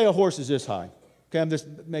 say a horse is this high. Okay, I'm just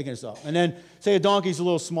making this up. And then say a donkey's a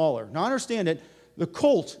little smaller. Now, understand that the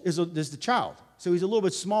colt is the child. So he's a little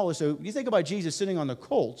bit smaller. So you think about Jesus sitting on the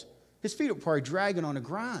colt, His feet are probably dragging on the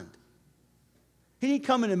ground. He didn't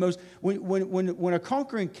come in the most, when a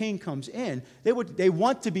conquering king comes in, they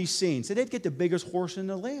want to be seen. So they'd get the biggest horse in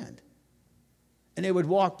the land. And they would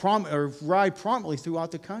ride promptly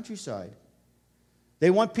throughout the countryside. They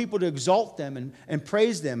want people to exalt them and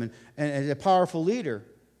praise them and as a powerful leader.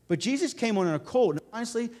 But Jesus came on a colt. And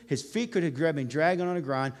honestly, His feet could have been dragging on the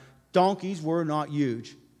ground. Donkeys were not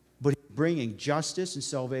huge. But bringing justice and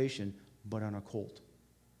salvation, but on a colt.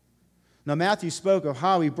 Now, Matthew spoke of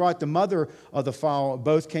how He brought the mother of the fowl.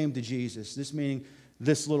 Both came to Jesus. This meaning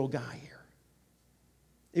this little guy here.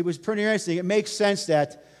 It was pretty interesting. It makes sense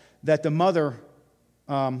that the mother,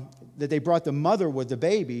 that they brought the mother with the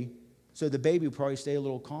baby, so the baby would probably stay a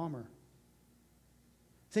little calmer.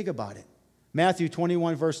 Think about it. Matthew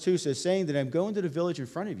 21, verse 2 says, saying that I'm going to the village in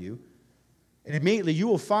front of you, and immediately you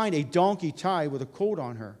will find a donkey tied with a colt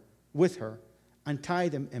on her, with her. Untie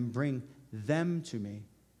them and bring them to me.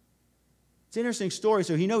 It's an interesting story.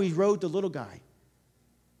 So He rode the little guy.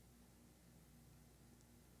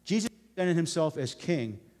 Jesus presented Himself as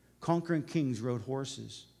king. Conquering kings rode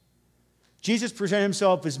horses. Jesus presented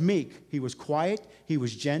Himself as meek. He was quiet. He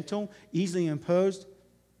was gentle, easily imposed,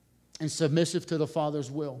 and submissive to the Father's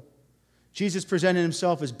will. Jesus presented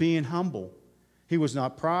Himself as being humble. He was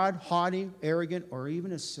not proud, haughty, arrogant, or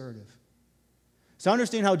even assertive. So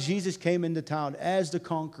understand how Jesus came into town as the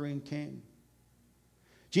conquering king.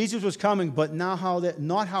 Jesus was coming, but not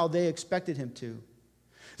how they expected Him to.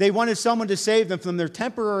 They wanted someone to save them from their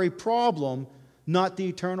temporary problem, not the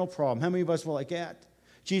eternal problem. How many of us were like that?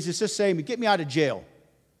 Jesus, just save me, get me out of jail,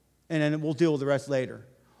 and then we'll deal with the rest later.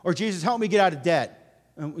 Or Jesus, help me get out of debt.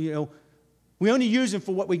 And, we only use Him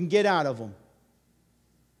for what we can get out of Him.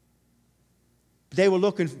 They were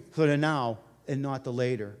looking for the now and not the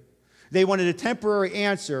later. They wanted a temporary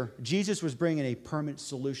answer. Jesus was bringing a permanent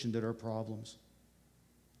solution to their problems.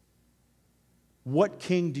 What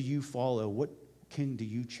king do you follow? What king do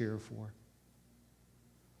you cheer for?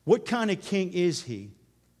 What kind of king is He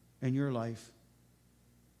in your life?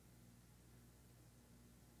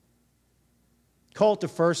 Call it the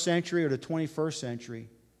first century or the 21st century,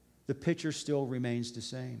 the picture still remains the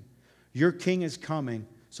same. Your king is coming,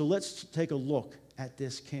 so let's take a look at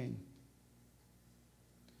this king.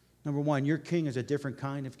 Number one, your king is a different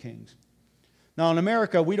kind of king. Now, in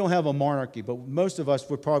America, we don't have a monarchy, but most of us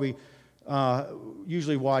would probably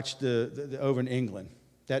usually watch the over in England,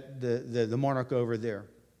 the monarch over there.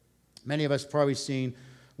 Many of us probably seen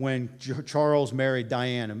when Charles married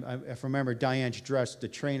Diane. If I remember Diane's dress, the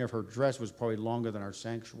train of her dress was probably longer than our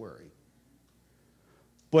sanctuary.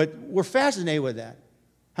 But we're fascinated with that.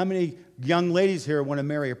 How many young ladies here want to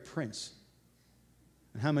marry a prince?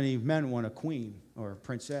 And how many men want a queen or a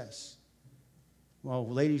princess? Well,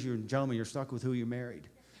 ladies and gentlemen, you're stuck with who you married.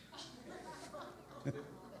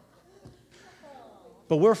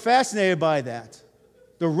 But we're fascinated by that.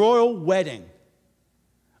 The royal wedding.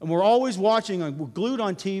 And we're always watching, we're glued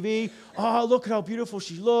on TV. Oh, look at how beautiful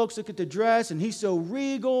she looks. Look at the dress, and he's so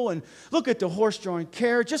regal. And look at the horse-drawn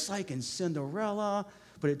carriage, just like in Cinderella.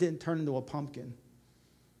 But it didn't turn into a pumpkin.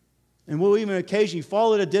 And we'll even occasionally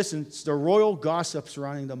follow at a distance the royal gossip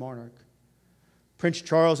surrounding the monarch. Prince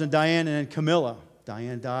Charles and Diana and Camilla.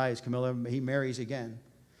 Diana dies, Camilla, he marries again.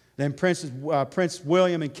 Then Prince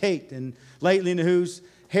William and Kate, and lately in the news,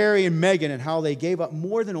 Harry and Meghan, and how they gave up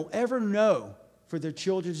more than we'll ever know for their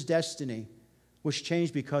children's destiny, which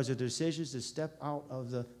changed because of their decisions to step out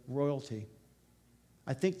of the royalty.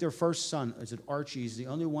 I think their first son, is it Archie, is the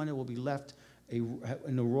only one that will be left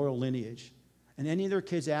in the royal lineage. And any of their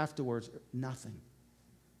kids afterwards, nothing.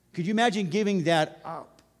 Could you imagine giving that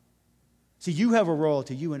up? See, you have a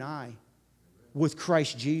royalty, you and I, with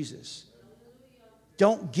Christ Jesus.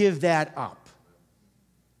 Don't give that up.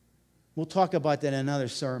 We'll talk about that in another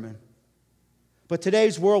sermon. But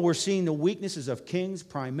today's world, we're seeing the weaknesses of kings,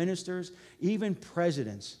 prime ministers, even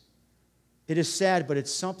presidents. It is sad, but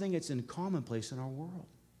it's something that's in commonplace in our world.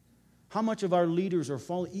 How much of our leaders are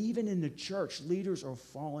falling, even in the church, leaders are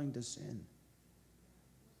falling to sin.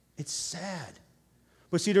 It's sad.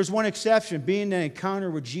 But see, there's one exception. Being an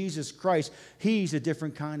encounter with Jesus Christ, he's a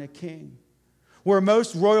different kind of king. Where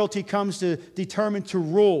most royalty comes to determine to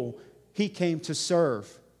rule, he came to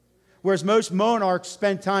serve. Whereas most monarchs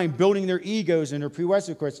spend time building their egos and their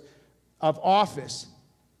prerequisites of office,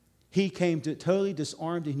 he came to totally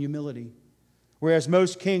disarmed in humility. Whereas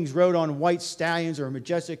most kings rode on white stallions or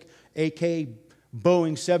majestic AK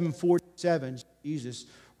Boeing 747s, Jesus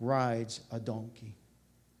rides a donkey.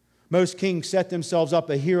 Most kings set themselves up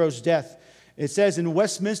a hero's death. It says in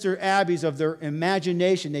Westminster Abbeys of their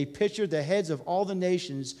imagination, they pictured the heads of all the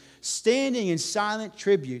nations standing in silent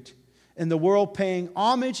tribute and the world paying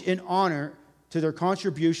homage and honor to their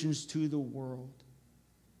contributions to the world.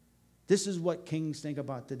 This is what kings think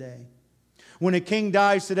about today. When a king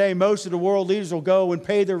dies today, most of the world leaders will go and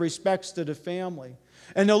pay their respects to the family.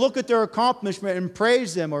 And they'll look at their accomplishment and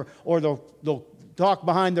praise them, or they'll talk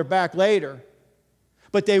behind their back later.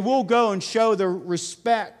 But they will go and show their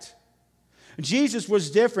respect. Jesus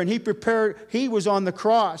was different. He was on the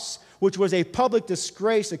cross, which was a public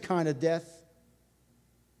disgrace, a kind of death.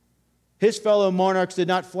 His fellow monarchs did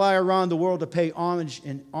not fly around the world to pay homage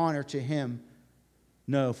and honor to him.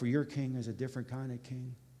 No, for your king is a different kind of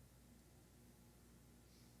king.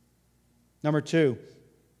 Number 2,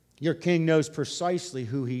 your king knows precisely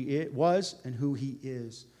who he was and who he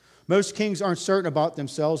is. Most kings aren't certain about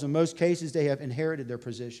themselves. In most cases, they have inherited their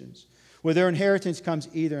positions. With their inheritance comes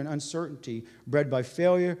either an uncertainty bred by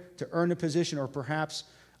failure to earn a position, or perhaps,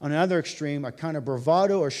 on another extreme, a kind of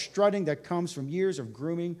bravado or strutting that comes from years of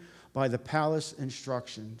grooming by the palace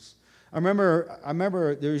instructions. I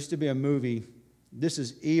remember there used to be a movie, this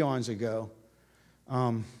is eons ago,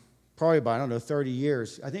 probably about, 30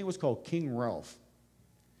 years. I think it was called King Ralph.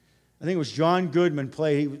 I think it was John Goodman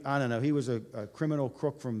played, he was a criminal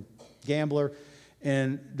crook from gambler.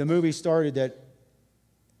 And the movie started that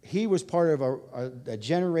he was part of a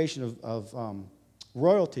generation of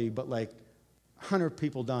royalty, but like 100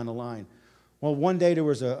 people down the line. Well, one day there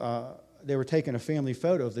was they were taking a family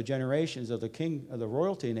photo of the generations of the king, of the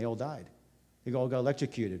royalty, and they all died. They all got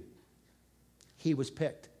electrocuted. He was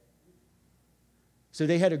picked. So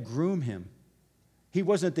they had to groom him. He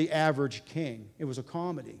wasn't the average king. It was a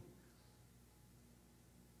comedy.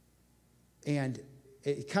 And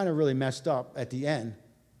it kind of really messed up at the end.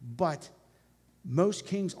 But most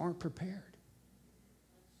kings aren't prepared.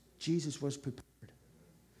 Jesus was prepared.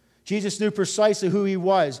 Jesus knew precisely who he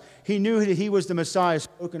was. He knew that he was the Messiah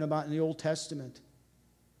spoken about in the Old Testament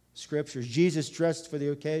scriptures. Jesus dressed for the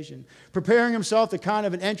occasion, preparing himself the kind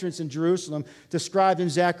of an entrance in Jerusalem described in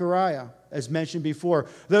Zechariah, as mentioned before.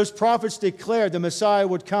 Those prophets declared the Messiah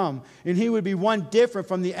would come, and he would be one different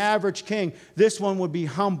from the average king. This one would be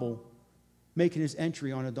humble, making his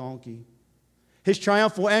entry on a donkey. His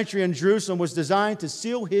triumphal entry in Jerusalem was designed to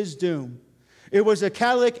seal his doom. It was a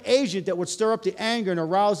catalytic agent that would stir up the anger and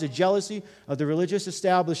arouse the jealousy of the religious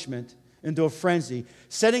establishment into a frenzy,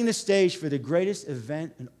 setting the stage for the greatest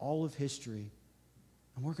event in all of history.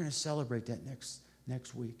 And we're going to celebrate that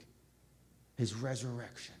next week, his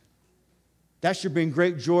resurrection. That should bring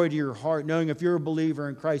great joy to your heart, knowing if you're a believer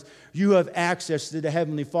in Christ, you have access to the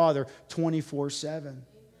Heavenly Father 24/7.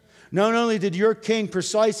 Not only did your king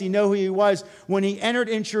precisely know who he was when he entered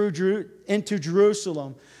into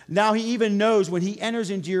Jerusalem, Now he even knows when he enters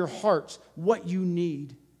into your hearts what you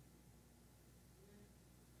need.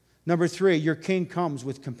 Number 3, your king comes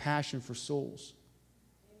with compassion for souls.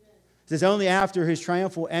 It says only after his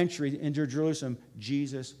triumphal entry into Jerusalem,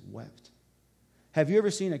 Jesus wept. Have you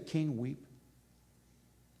ever seen a king weep?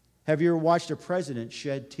 Have you ever watched a president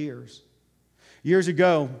shed tears? Years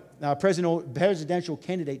ago, a presidential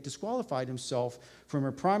candidate disqualified himself from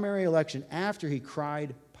a primary election after he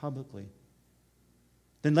cried publicly.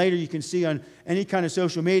 Then later you can see on any kind of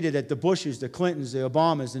social media that the Bushes, the Clintons, the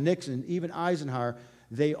Obamas, the Nixon, even Eisenhower,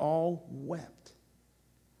 they all wept.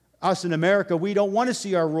 Us in America, we don't want to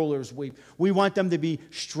see our rulers weep. We want them to be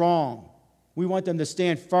strong. We want them to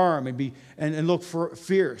stand firm and look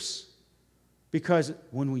fierce. Because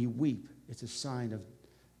when we weep, it's a sign of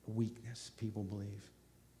weakness, people believe.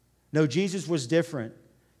 No, Jesus was different.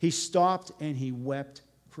 He stopped and he wept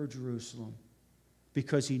for Jerusalem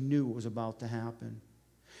because he knew it was about to happen.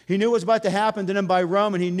 He knew it was about to happen to them by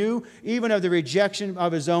Rome, and he knew even of the rejection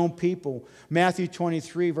of his own people. Matthew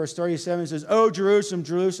 23, verse 37 says, "O Jerusalem,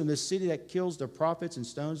 Jerusalem, the city that kills the prophets and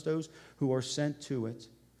stones those who are sent to it.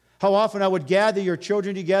 How often I would gather your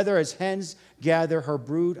children together as hens gather her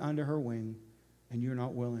brood under her wing, and you're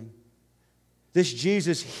not willing." This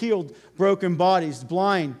Jesus healed broken bodies,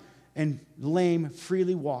 blind and lame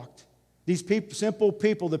freely walked. These people, simple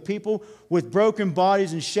people, the people with broken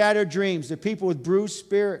bodies and shattered dreams, the people with bruised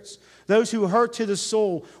spirits, those who hurt to the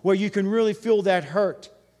soul, where you can really feel that hurt,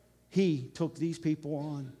 he took these people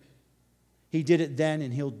on. He did it then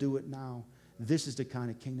and he'll do it now. This is the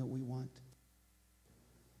kind of king that we want.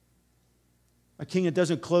 A king that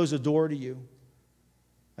doesn't close the door to you.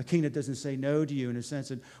 A king that doesn't say no to you in a sense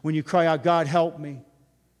that when you cry out, "God, help me."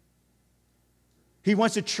 He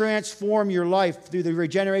wants to transform your life through the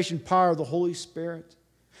regeneration power of the Holy Spirit.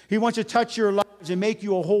 He wants to touch your lives and make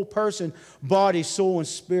you a whole person, body, soul, and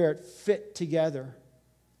spirit fit together.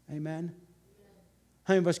 Amen?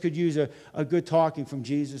 How many of us could use a good talking from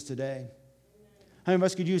Jesus today? How many of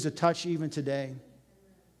us could use a touch even today?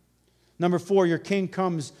 Number 4, your king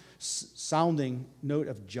comes sounding note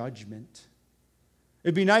of judgment.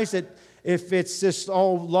 It'd be nice that if it's just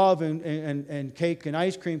all love and cake and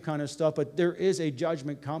ice cream kind of stuff, but there is a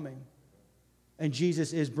judgment coming. And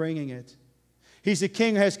Jesus is bringing it. He's a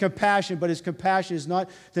king who has compassion, but his compassion is not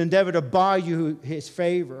to endeavor to buy you his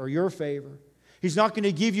favor or your favor. He's not going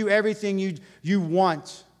to give you everything you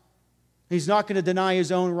want. He's not going to deny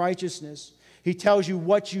his own righteousness. He tells you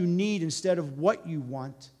what you need instead of what you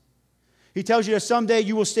want. He tells you that someday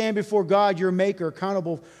you will stand before God, your maker,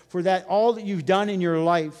 accountable for that, all that you've done in your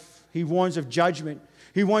life. He warns of judgment.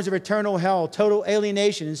 He warns of eternal hell, total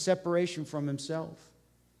alienation and separation from himself.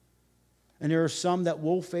 And there are some that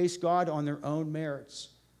will face God on their own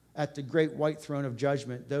merits at the great white throne of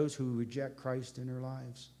judgment, those who reject Christ in their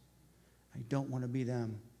lives. I don't want to be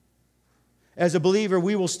them. As a believer,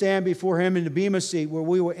 we will stand before him in the bema seat where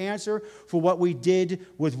we will answer for what we did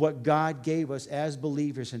with what God gave us as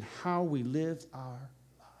believers and how we lived our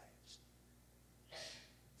lives.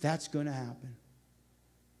 That's going to happen.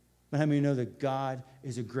 But how many know that God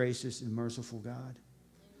is a gracious and merciful God?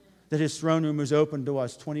 That his throne room is open to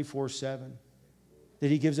us 24/7. That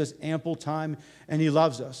he gives us ample time and he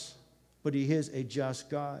loves us. But he is a just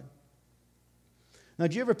God. Now,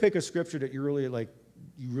 do you ever pick a scripture that you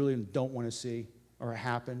really don't want to see or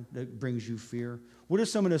happen that brings you fear? What are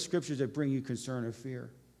some of the scriptures that bring you concern or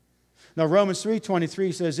fear? Now, Romans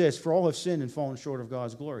 3:23 says this, "For all have sinned and fallen short of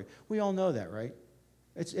God's glory." We all know that, right?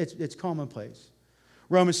 It's commonplace.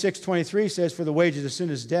 Romans 6:23 says, "For the wages of sin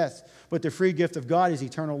is death, but the free gift of God is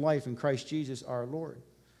eternal life in Christ Jesus our Lord."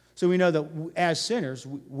 So we know that as sinners,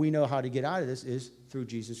 we know how to get out of this is through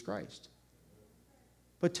Jesus Christ.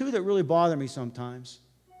 But two that really bother me sometimes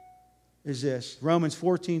is this, Romans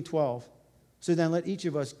 14:12. "So then let each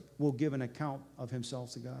of us will give an account of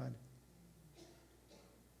himself to God."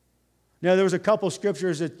 Now there was a couple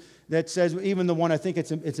scriptures that says, even the one I think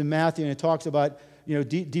it's in Matthew, and it talks about,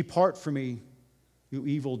 "Depart from me, you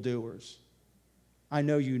evildoers. I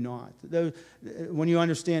know you not." When you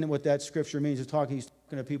understand what that scripture means, he's talking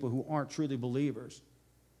to people who aren't truly believers.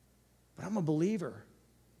 But I'm a believer.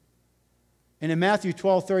 And in Matthew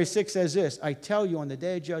 12:36 says this, "I tell you, on the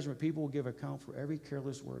day of judgment, people will give account for every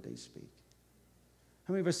careless word they speak."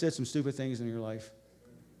 How many of us said some stupid things in your life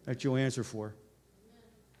that you'll answer for?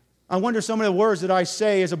 I wonder some of the words that I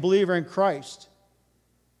say as a believer in Christ.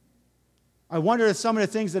 I wonder if some of the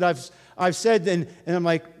things that I've said, and I'm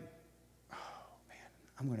like, oh, man,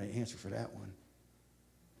 I'm going to answer for that one.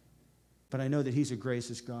 But I know that he's a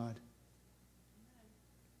gracious God.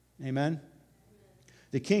 Amen?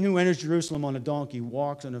 The king who enters Jerusalem on a donkey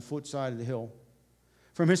walks on the foot side of the hill.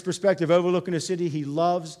 From his perspective, overlooking a city he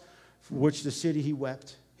loves, for which the city he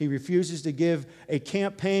wept. He refuses to give a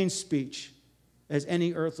campaign speech as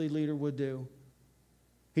any earthly leader would do.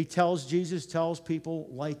 Jesus tells people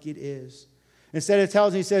like it is. Instead of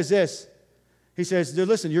telling, he says this. He says,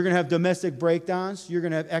 listen, you're going to have domestic breakdowns. You're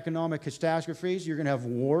going to have economic catastrophes. You're going to have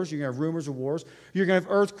wars. You're going to have rumors of wars. You're going to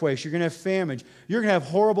have earthquakes. You're going to have famine. You're going to have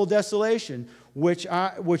horrible desolation, which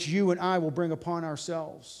you and I will bring upon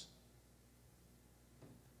ourselves.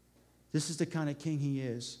 This is the kind of king he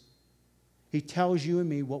is. He tells you and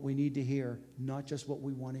me what we need to hear, not just what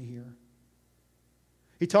we want to hear.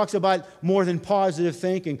 He talks about more than positive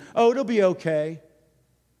thinking. Oh, it'll be okay.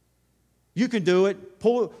 You can do it.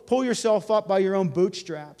 Pull yourself up by your own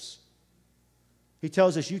bootstraps. He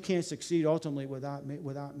tells us you can't succeed ultimately without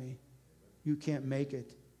me. You can't make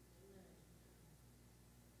it.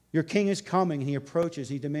 Your king is coming and he approaches.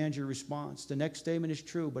 He demands your response. The next statement is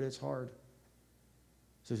true, but it's hard.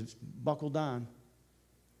 He says, buckle down.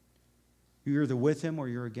 You're either with him or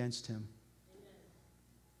you're against him.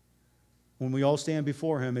 When we all stand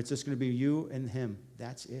before him, it's just going to be you and him.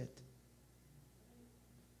 That's it.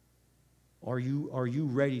 Are you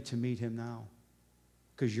ready to meet him now?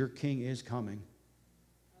 Because your king is coming.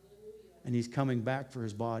 And he's coming back for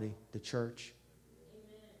his body, the church.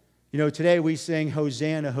 You know, today we sing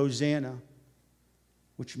Hosanna, Hosanna,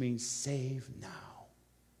 which means save now.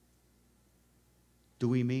 Do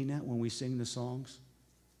we mean that when we sing the songs?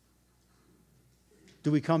 Do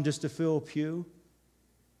we come just to fill a pew?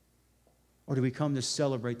 Or do we come to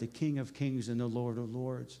celebrate the King of Kings and the Lord of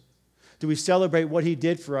Lords? Do we celebrate what he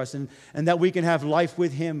did for us and that we can have life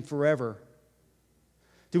with him forever?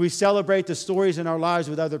 Do we celebrate the stories in our lives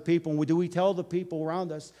with other people? And do we tell the people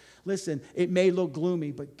around us, listen, it may look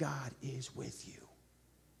gloomy, but God is with you.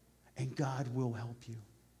 And God will help you.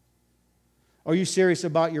 Are you serious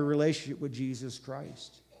about your relationship with Jesus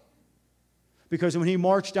Christ? Because when he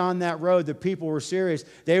marched down that road, the people were serious.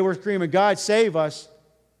 They were screaming, God, save us.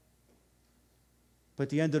 But at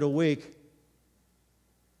the end of the week,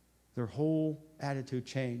 their whole attitude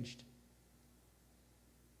changed.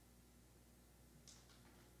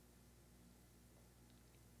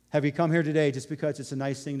 Have you come here today just because it's a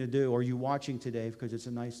nice thing to do? Or are you watching today because it's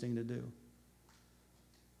a nice thing to do?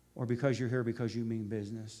 Or because you're here because you mean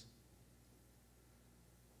business?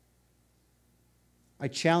 I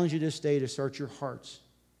challenge you this day to search your hearts.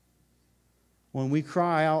 When we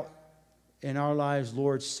cry out in our lives,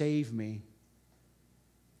 Lord, save me,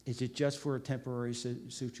 is it just for a temporary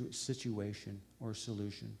situation or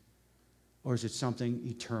solution? Or is it something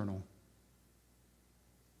eternal?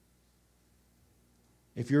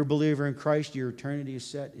 If you're a believer in Christ, your eternity is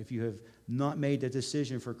set. If you have not made the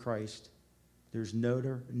decision for Christ, there is no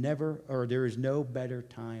better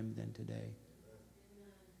time than today.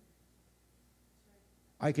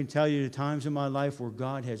 I can tell you the times in my life where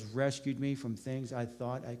God has rescued me from things I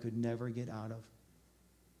thought I could never get out of.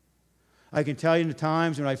 I can tell you the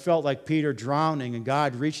times when I felt like Peter drowning and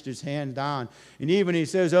God reached his hand down. And even he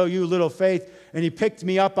says, oh, you little faith. And he picked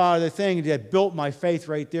me up out of the thing that built my faith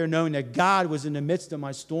right there, knowing that God was in the midst of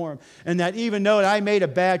my storm. And that even though I made a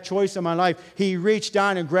bad choice in my life, he reached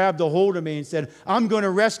down and grabbed a hold of me and said, I'm going to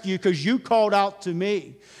rescue you because you called out to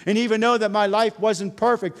me. And even though that my life wasn't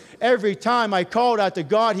perfect, every time I called out to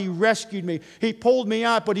God, he rescued me. He pulled me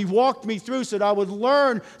out, but he walked me through so that I would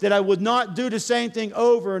learn that I would not do the same thing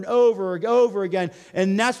over and over again.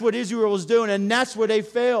 And that's what Israel was doing, and that's where they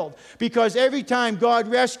failed. Because every time God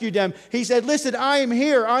rescued them, he said, listen, I am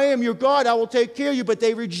here. I am your God. I will take care of you. But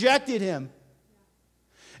they rejected him.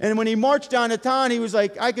 And when he marched down the town, he was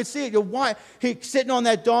like, I could see it. Why? He's sitting on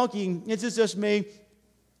that donkey. It's just me.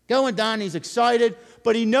 Going down, he's excited,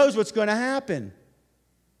 but he knows what's going to happen.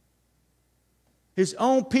 His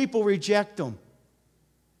own people reject him.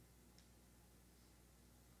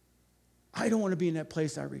 I don't want to be in that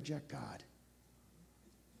place I reject God.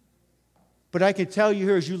 But I can tell you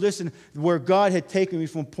here, as you listen, where God had taken me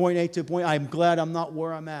from point A to point, I'm glad I'm not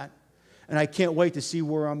where I'm at. And I can't wait to see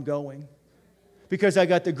where I'm going. Because I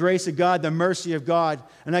got the grace of God, the mercy of God,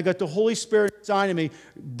 and I got the Holy Spirit inside of me,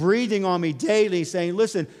 breathing on me daily, saying,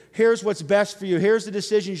 listen, here's what's best for you. Here's the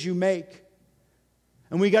decisions you make.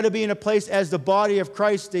 And we got to be in a place as the body of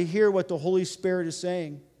Christ to hear what the Holy Spirit is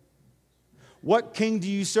saying. What king do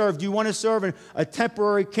you serve? Do you want to serve a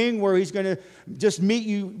temporary king where he's going to just meet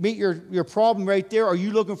your problem right there? Or are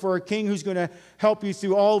you looking for a king who's going to help you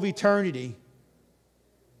through all of eternity?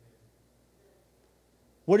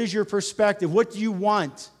 What is your perspective? What do you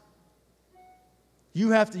want?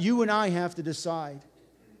 You and I have to decide.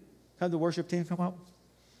 Have the worship team come up.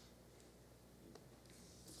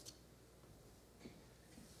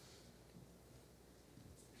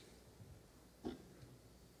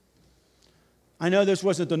 I know this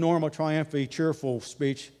wasn't the normal triumphant, cheerful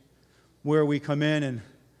speech where we come in and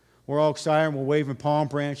we're all excited and we're waving palm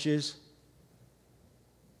branches.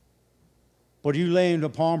 But you laying the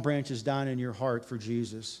palm branches down in your heart for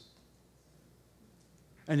Jesus.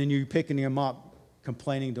 And then you picking them up,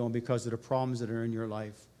 complaining to him because of the problems that are in your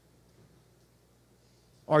life.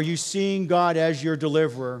 Are you seeing God as your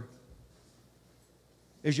deliverer?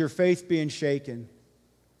 Is your faith being shaken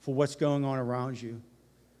for what's going on around you?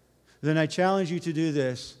 Then I challenge you to do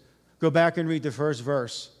this. Go back and read the first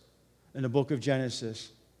verse in the book of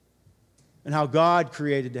Genesis and how God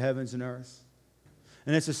created the heavens and earth.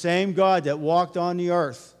 And it's the same God that walked on the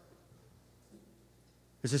earth.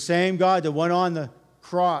 It's the same God that went on the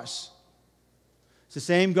cross. It's the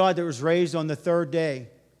same God that was raised on the third day.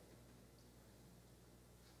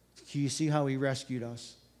 Can you see how he rescued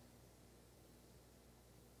us?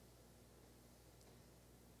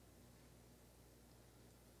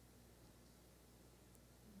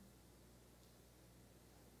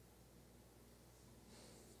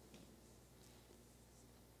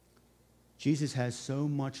 Jesus has so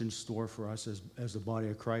much in store for us as the body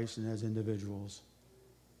of Christ and as individuals.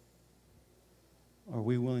 Are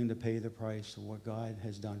we willing to pay the price of what God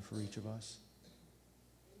has done for each of us?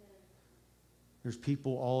 There's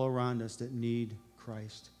people all around us that need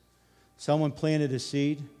Christ. Someone planted a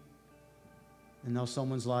seed, and now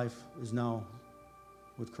someone's life is now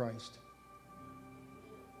with Christ.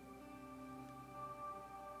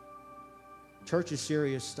 Church is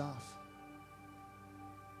serious stuff.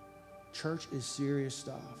 Church is serious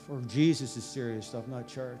stuff. Or Jesus is serious stuff, not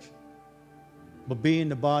church. But being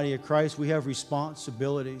the body of Christ, we have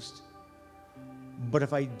responsibilities. But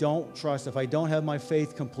if I don't trust, if I don't have my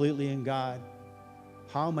faith completely in God,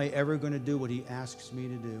 how am I ever going to do what he asks me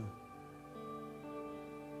to do?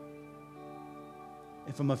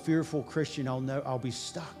 If I'm a fearful Christian, I'll be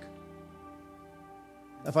stuck.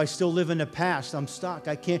 If I still live in the past, I'm stuck.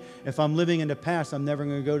 I can't. If I'm living in the past, I'm never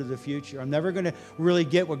going to go to the future. I'm never going to really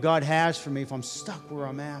get what God has for me if I'm stuck where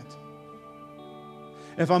I'm at.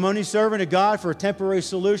 If I'm only serving a God for a temporary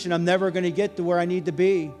solution, I'm never going to get to where I need to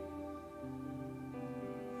be.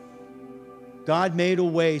 God made a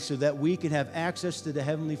way so that we can have access to the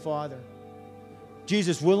Heavenly Father.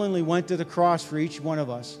 Jesus willingly went to the cross for each one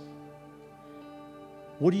of us.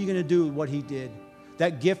 What are you going to do with what he did?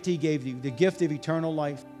 That gift he gave you, the gift of eternal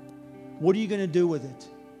life. What are you going to do with it?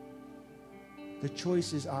 The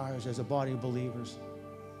choice is ours as a body of believers.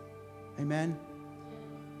 Amen?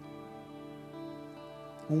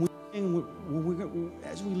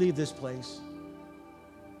 As we leave this place,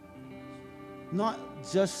 not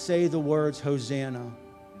just say the words Hosanna.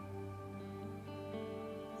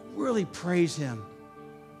 Really praise him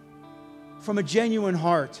from a genuine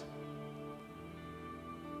heart.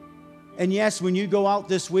 And yes, when you go out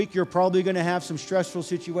this week, you're probably going to have some stressful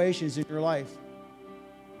situations in your life.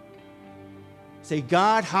 Say,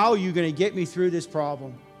 God, how are you going to get me through this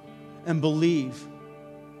problem? And believe.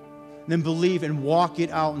 And then believe and walk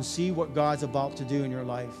it out and see what God's about to do in your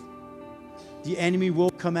life. The enemy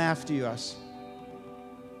will come after us.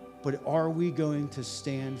 But are we going to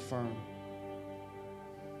stand firm?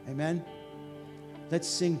 Amen? Let's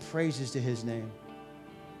sing praises to his name.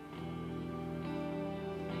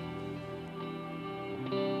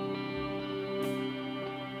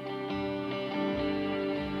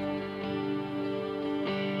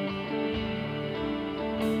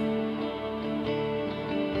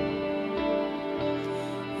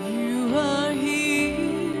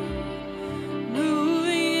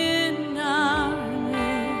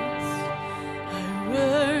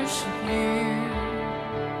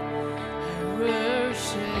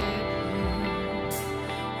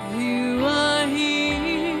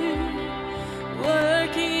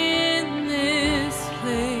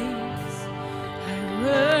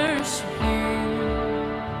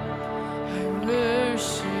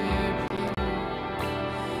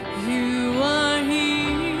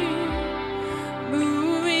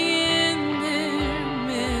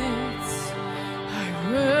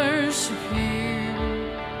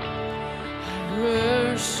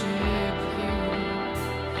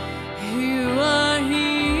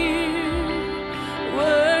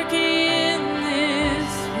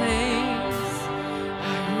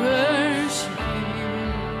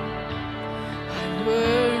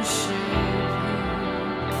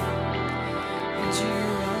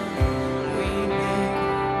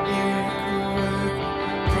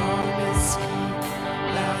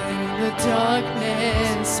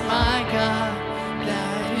 Darkness, my God,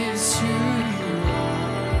 that is who you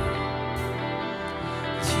are.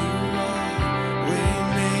 You are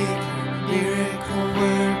waymaker, miracle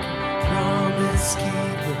worker, promise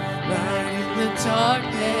keeper, light in the the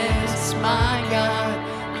darkness, my God,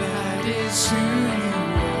 that is who you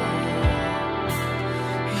are.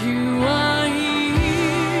 You are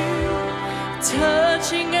here,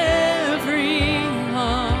 touching every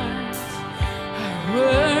heart. I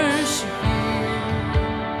worship you.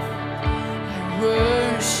 I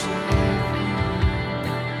worship you.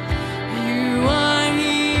 You are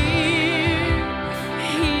here,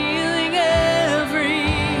 healing every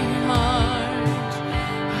heart.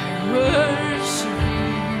 I worship you.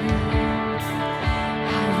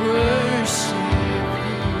 I worship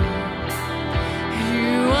you.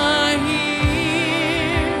 You are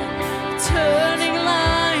here, turning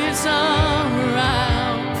lives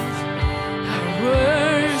around. I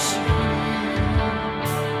worship you.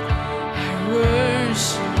 I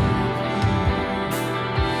worship you.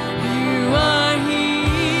 You are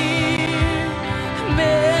here,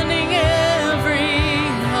 mending every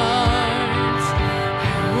heart.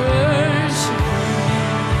 I worship you.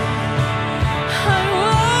 I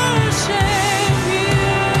worship you.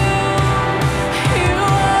 You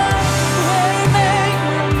are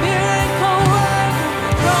waymaker, miracle worker,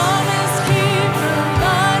 promise keeper,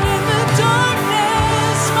 light in the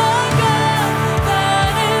darkness. My God,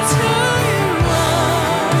 that is who you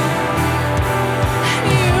are.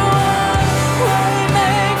 You are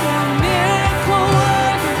waymaker, miracle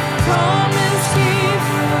worker, promise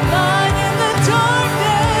keeper, light in the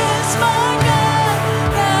darkness. My God,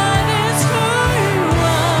 that is who you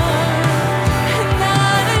are. And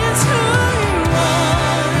that is who you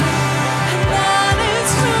are. And that is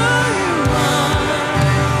who you are.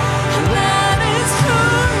 And that is who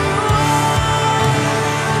you are.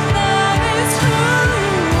 And that is who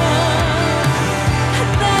you are.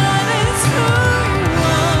 And that is who you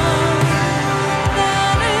are.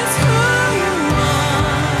 That is who you are.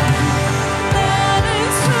 That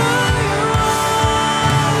is who you are.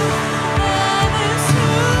 That is who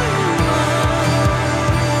you are.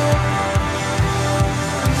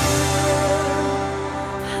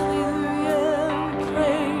 Hallelujah,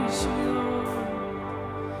 praise you, Lord.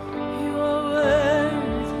 You are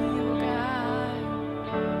worthy, O God.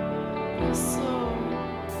 Yes, Lord.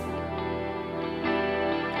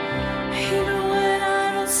 Even when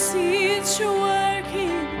I don't see it, you're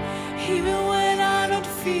working. Even when I don't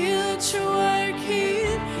feel it, you're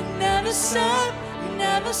working. You never stop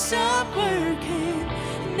working.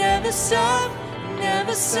 You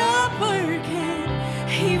never stop working.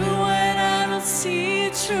 Even when I don't see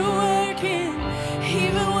it, you're working.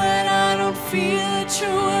 Even when I don't feel it,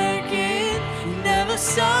 you're working. You never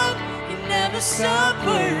stop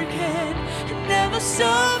working. You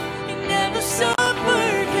never stop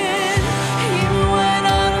working. Even when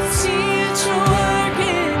I don't see it, you're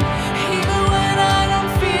working. Even when I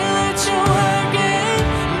don't feel it, you're working.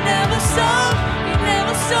 You never stop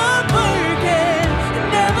working. You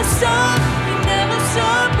never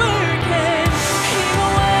stop working. Even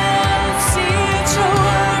when I don't see it, you're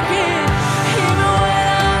working. Even when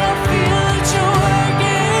I don't feel it, you're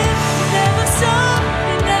working. You never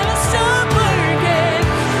stop working.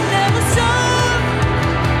 You never stop.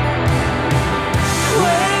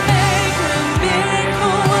 Waymaker,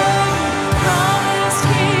 miracle worker, promise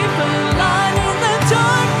keeper, light in the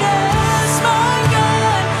darkness. My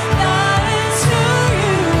God, that is who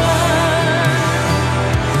you are.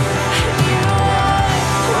 You are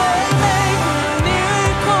waymaker,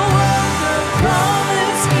 miracle worker,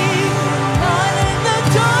 promise keeper, light in the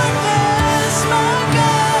darkness. My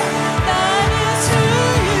God, that is who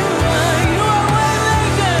you are. You are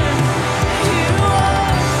waymaker. You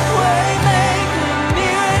are waymaker,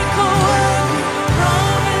 miracle worker,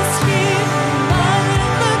 promise keeper, light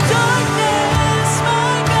in the darkness.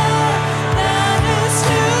 My God, that is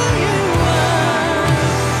who you are.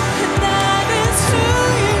 And that is who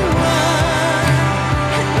you are.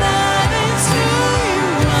 And that is who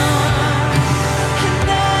you are. And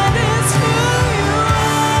that is who you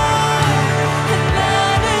are. And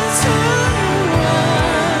that is who you are.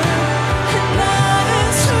 And that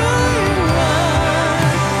is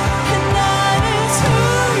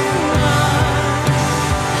who you are.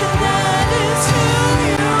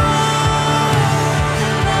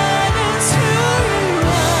 And that is who you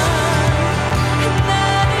are. And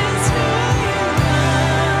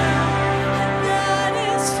that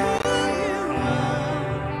is who you are.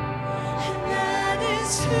 And that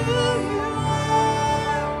is who you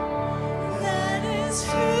are. And that is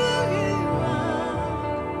who you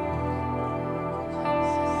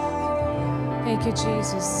Thank you,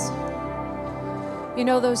 Jesus. You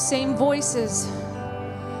know, those same voices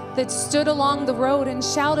that stood along the road and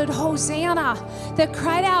shouted, Hosanna, that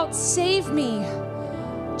cried out, save me,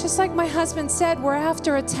 Just like my husband said, we're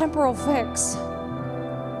after a temporal fix.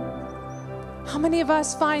 How many of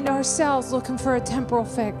us find ourselves looking for a temporal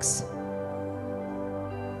fix?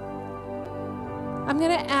 I'm going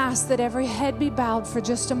to ask that every head be bowed for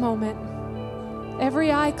just a moment,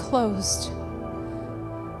 every eye closed.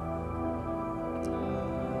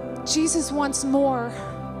 Jesus wants more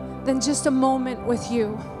than just a moment with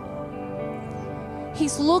you.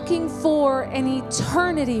 He's looking for an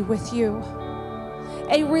eternity with you.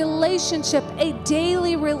 A relationship, a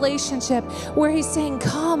daily relationship where he's saying,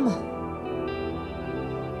 come.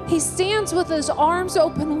 He stands with his arms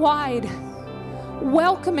open wide,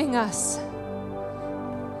 welcoming us.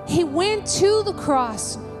 He went to the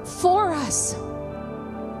cross for us.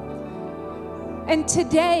 And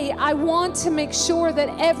today, I want to make sure that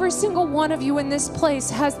every single one of you in this place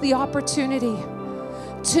has the opportunity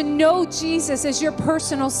to know Jesus as your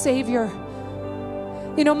personal Savior.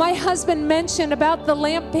 You know, my husband mentioned about the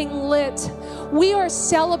lamp being lit. We are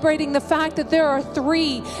celebrating the fact that there are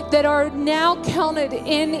 3 that are now counted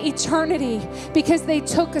in eternity because they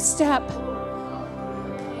took a step.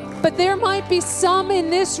 But there might be some in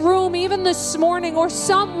this room, even this morning, or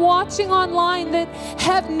some watching online that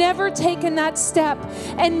have never taken that step.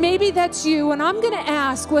 And maybe that's you. And I'm going to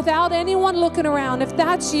ask, without anyone looking around, if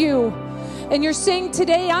that's you, and you're saying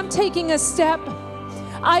today, I'm taking a step.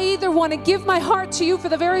 I either want to give my heart to you for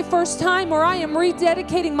the very first time, or I am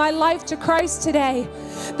rededicating my life to Christ today.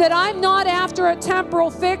 That I'm not after a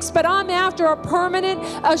temporal fix, but I'm after a permanent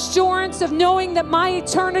assurance of knowing that my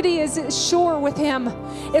eternity is sure with Him.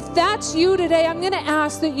 If that's you today, I'm going to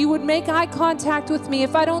ask that you would make eye contact with me.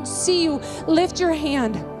 If I don't see you, lift your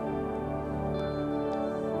hand.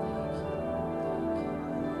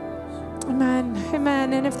 Amen.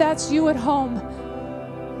 Amen. And if that's you at home,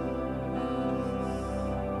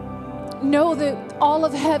 know that all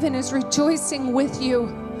of heaven is rejoicing with you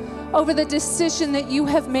over the decision that you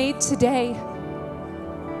have made today.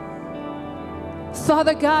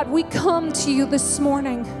 Father God, we come to you this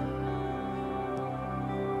morning.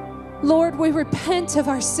 Lord, we repent of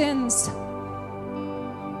our sins.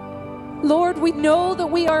 Lord, we know that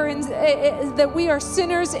we are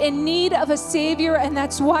sinners in need of a Savior, and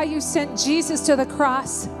that's why you sent Jesus to the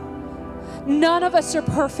cross. None of us are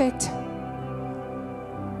perfect.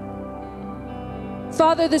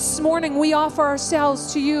 Father, this morning we offer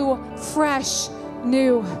ourselves to you fresh,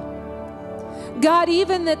 new. God,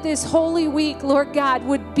 even that this Holy Week, Lord God,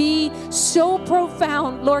 would be so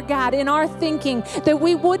profound, Lord God, in our thinking, that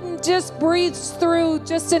we wouldn't just breeze through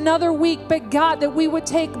just another week, but God, that we would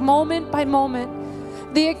take moment by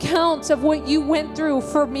moment the accounts of what you went through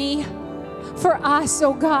for me, for us,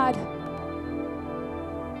 oh God.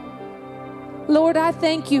 Lord, I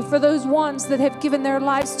thank you for those ones that have given their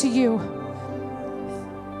lives to you.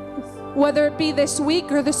 Whether it be this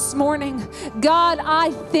week or this morning, God,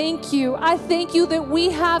 I thank you. I thank you that we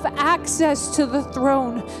have access to the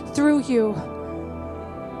throne through you.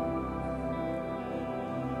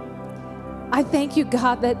 I thank you,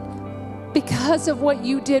 God, that because of what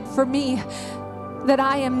you did for me, that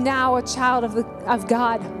I am now a child of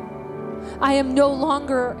God. I am no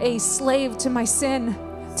longer a slave to my sin,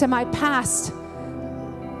 to my past.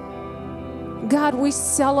 God, we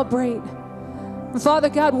celebrate. Father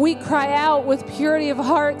God, we cry out with purity of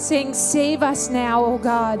heart, saying, save us now, oh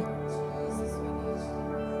God.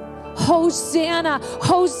 Hosanna,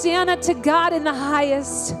 Hosanna to God in the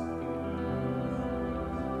highest.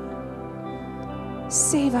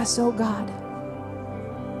 Save us, oh God,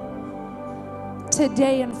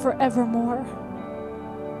 today and forevermore.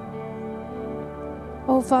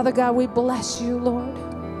 Oh, Father God, we bless you, Lord.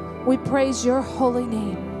 We praise your holy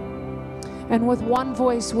name. And with one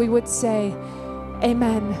voice, we would say,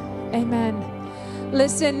 amen. Amen.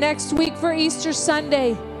 Listen, next week for Easter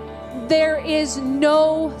Sunday, there is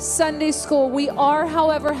no Sunday school. We are,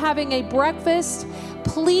 however, having a breakfast.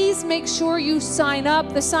 Please make sure you sign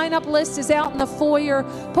up. The sign-up list is out in the foyer.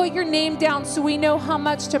 Put your name down so we know how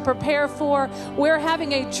much to prepare for. We're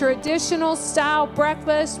having a traditional style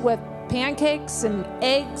breakfast with pancakes and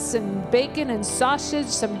eggs and bacon and sausage,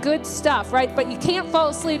 some good stuff, right? But you can't fall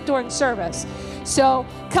asleep during service. So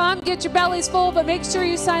come, get your bellies full, but make sure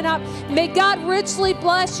you sign up. May God richly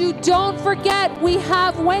bless you. Don't forget, we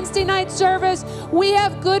have Wednesday night service. We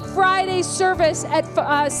have Good Friday service at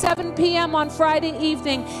 7 p.m. on Friday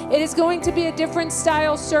evening. It is going to be a different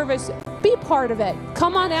style service. Be part of it.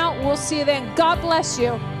 Come on out. We'll see you then. God bless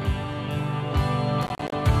you.